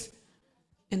transgressors,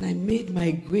 and I made my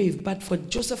grave. But for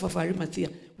Joseph of Arimathea,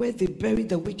 where they buried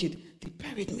the wicked, they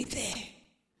buried me there.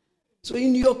 So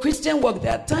in your Christian work,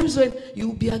 there are times when you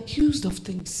will be accused of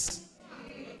things.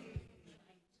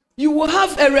 You will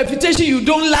have a reputation you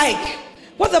don't like.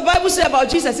 What the Bible says about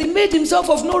Jesus, he made himself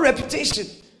of no reputation.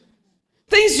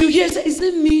 Things you hear, say, is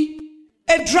it me?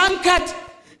 A drunkard?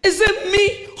 Is it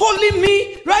me? Holy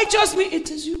me? Righteous me? It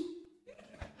is you.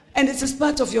 And it is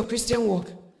part of your Christian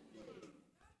walk.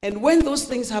 And when those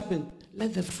things happen,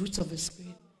 let the fruits of the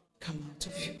Spirit come out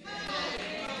of you.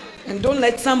 And don't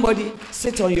let somebody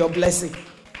sit on your blessing.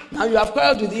 Now you have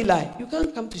quarreled with Eli. You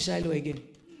can't come to Shiloh again.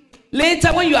 Later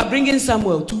when you are bringing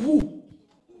Samuel, to who?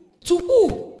 To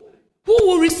who? Who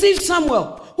will receive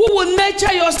Samuel? Who will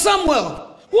nurture your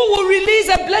Samuel? Who will release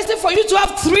a blessing for you to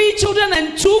have 3 children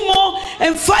and 2 more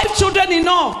and 5 children in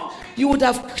all? You would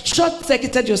have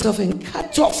short-circuited yourself and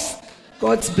cut off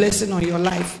God's blessing on your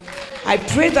life. I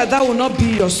pray that will not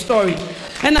be your story.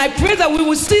 And I pray that we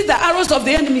will see the arrows of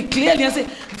the enemy clearly and say,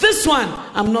 This one,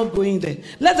 I'm not going there.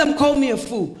 Let them call me a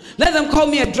fool. Let them call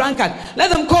me a drunkard.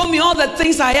 Let them call me all the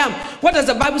things I am. What does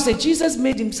the Bible say? Jesus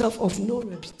made himself of no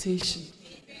reputation.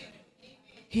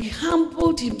 He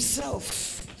humbled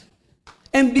himself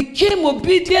and became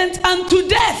obedient unto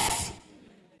death.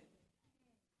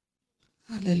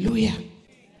 Hallelujah.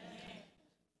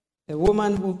 A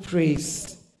woman who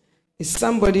prays is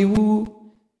somebody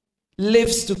who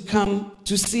lives to come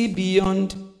to see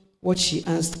beyond what she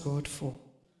asked God for.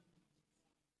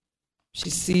 She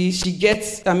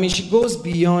goes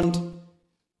beyond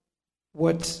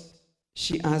what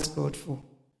she asked God for.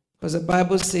 Because the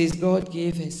Bible says God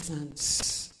gave her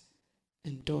sons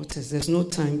and daughters. There's no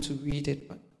time to read it,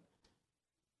 but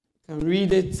you can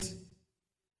read it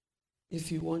if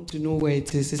you want to know where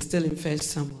it is. It's still in 1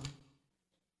 Samuel.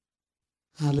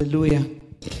 Hallelujah.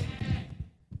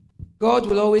 God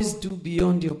will always do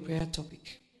beyond your prayer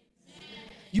topic.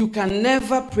 You can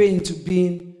never pray into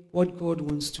being what God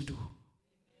wants to do.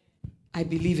 I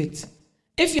believe it.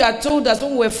 If you had told us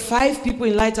when we were 5 people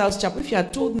in Lighthouse Chapel, if you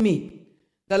had told me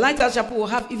the Lighthouse Chapel will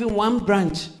have even 1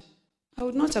 branch, I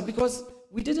would not have, because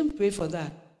we didn't pray for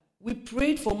that. We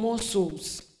prayed for more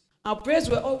souls. Our prayers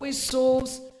were always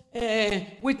souls,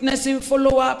 witnessing,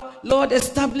 follow-up. Lord,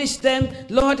 establish them.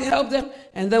 Lord, help them.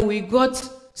 And then we got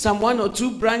some 1 or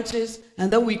 2 branches, and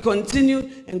then we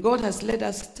continued, and God has led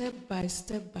us step by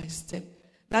step by step.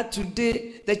 That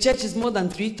today, the church is more than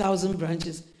 3,000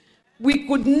 branches. We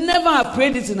could never have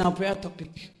prayed it in our prayer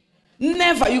topic.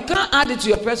 Never. You can't add it to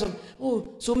your prayer topic. Oh,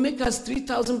 so make us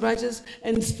 3,000 branches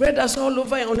and spread us all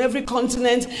over on every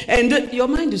continent. And your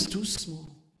mind is too small.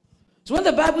 So when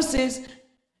the Bible says,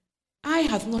 eye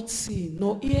hath not seen,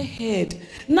 nor ear heard,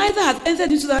 neither hath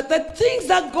entered into the things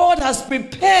that God has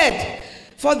prepared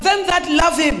for them that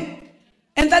love him,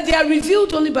 and that they are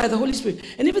revealed only by the Holy Spirit.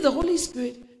 And even the Holy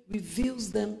Spirit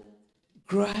reveals them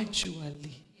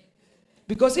gradually.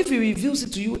 Because if he reveals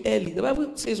it to you early, the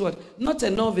Bible says what? Not a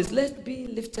novice, let be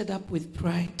lifted up with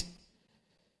pride.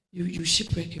 You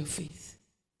shipwreck your faith.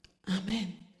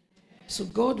 Amen. So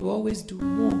God will always do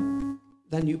more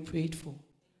than you prayed for.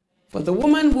 For the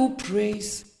woman who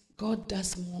prays, God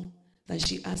does more than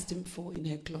she asked him for in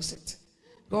her closet.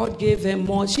 God gave her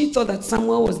more. She thought that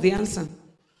Samuel was the answer.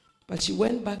 But she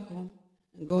went back home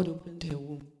and God opened her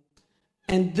womb.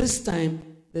 And this time,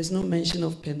 there's no mention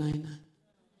of Peninnah.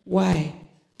 Why?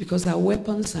 Because our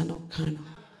weapons are not carnal,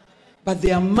 but they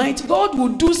are mighty. God will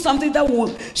do something that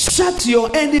will shut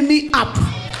your enemy up.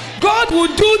 God will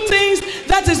do things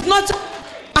that is not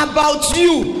about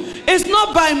you. It's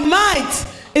not by might.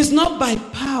 It's not by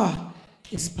power.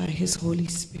 It's by his Holy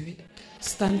Spirit.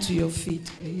 Stand to your feet,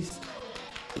 please.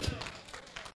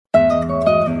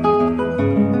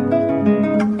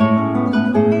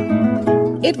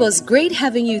 It was great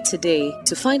having you today.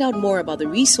 To find out more about the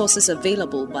resources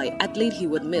available by Adelaide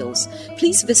Heward Mills,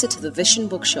 please visit the Vision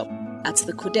Bookshop at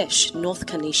the Kodesh, North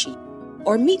Kanishi,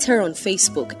 or meet her on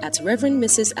Facebook at Reverend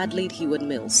Mrs. Adelaide Heward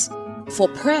Mills. For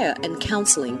prayer and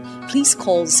counseling, please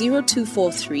call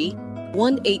 0243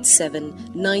 187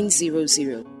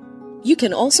 900. You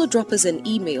can also drop us an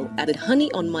email at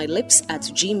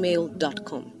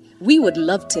honeyonmylips@gmail.com. We would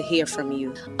love to hear from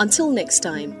you. Until next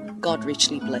time, God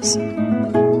richly bless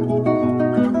you.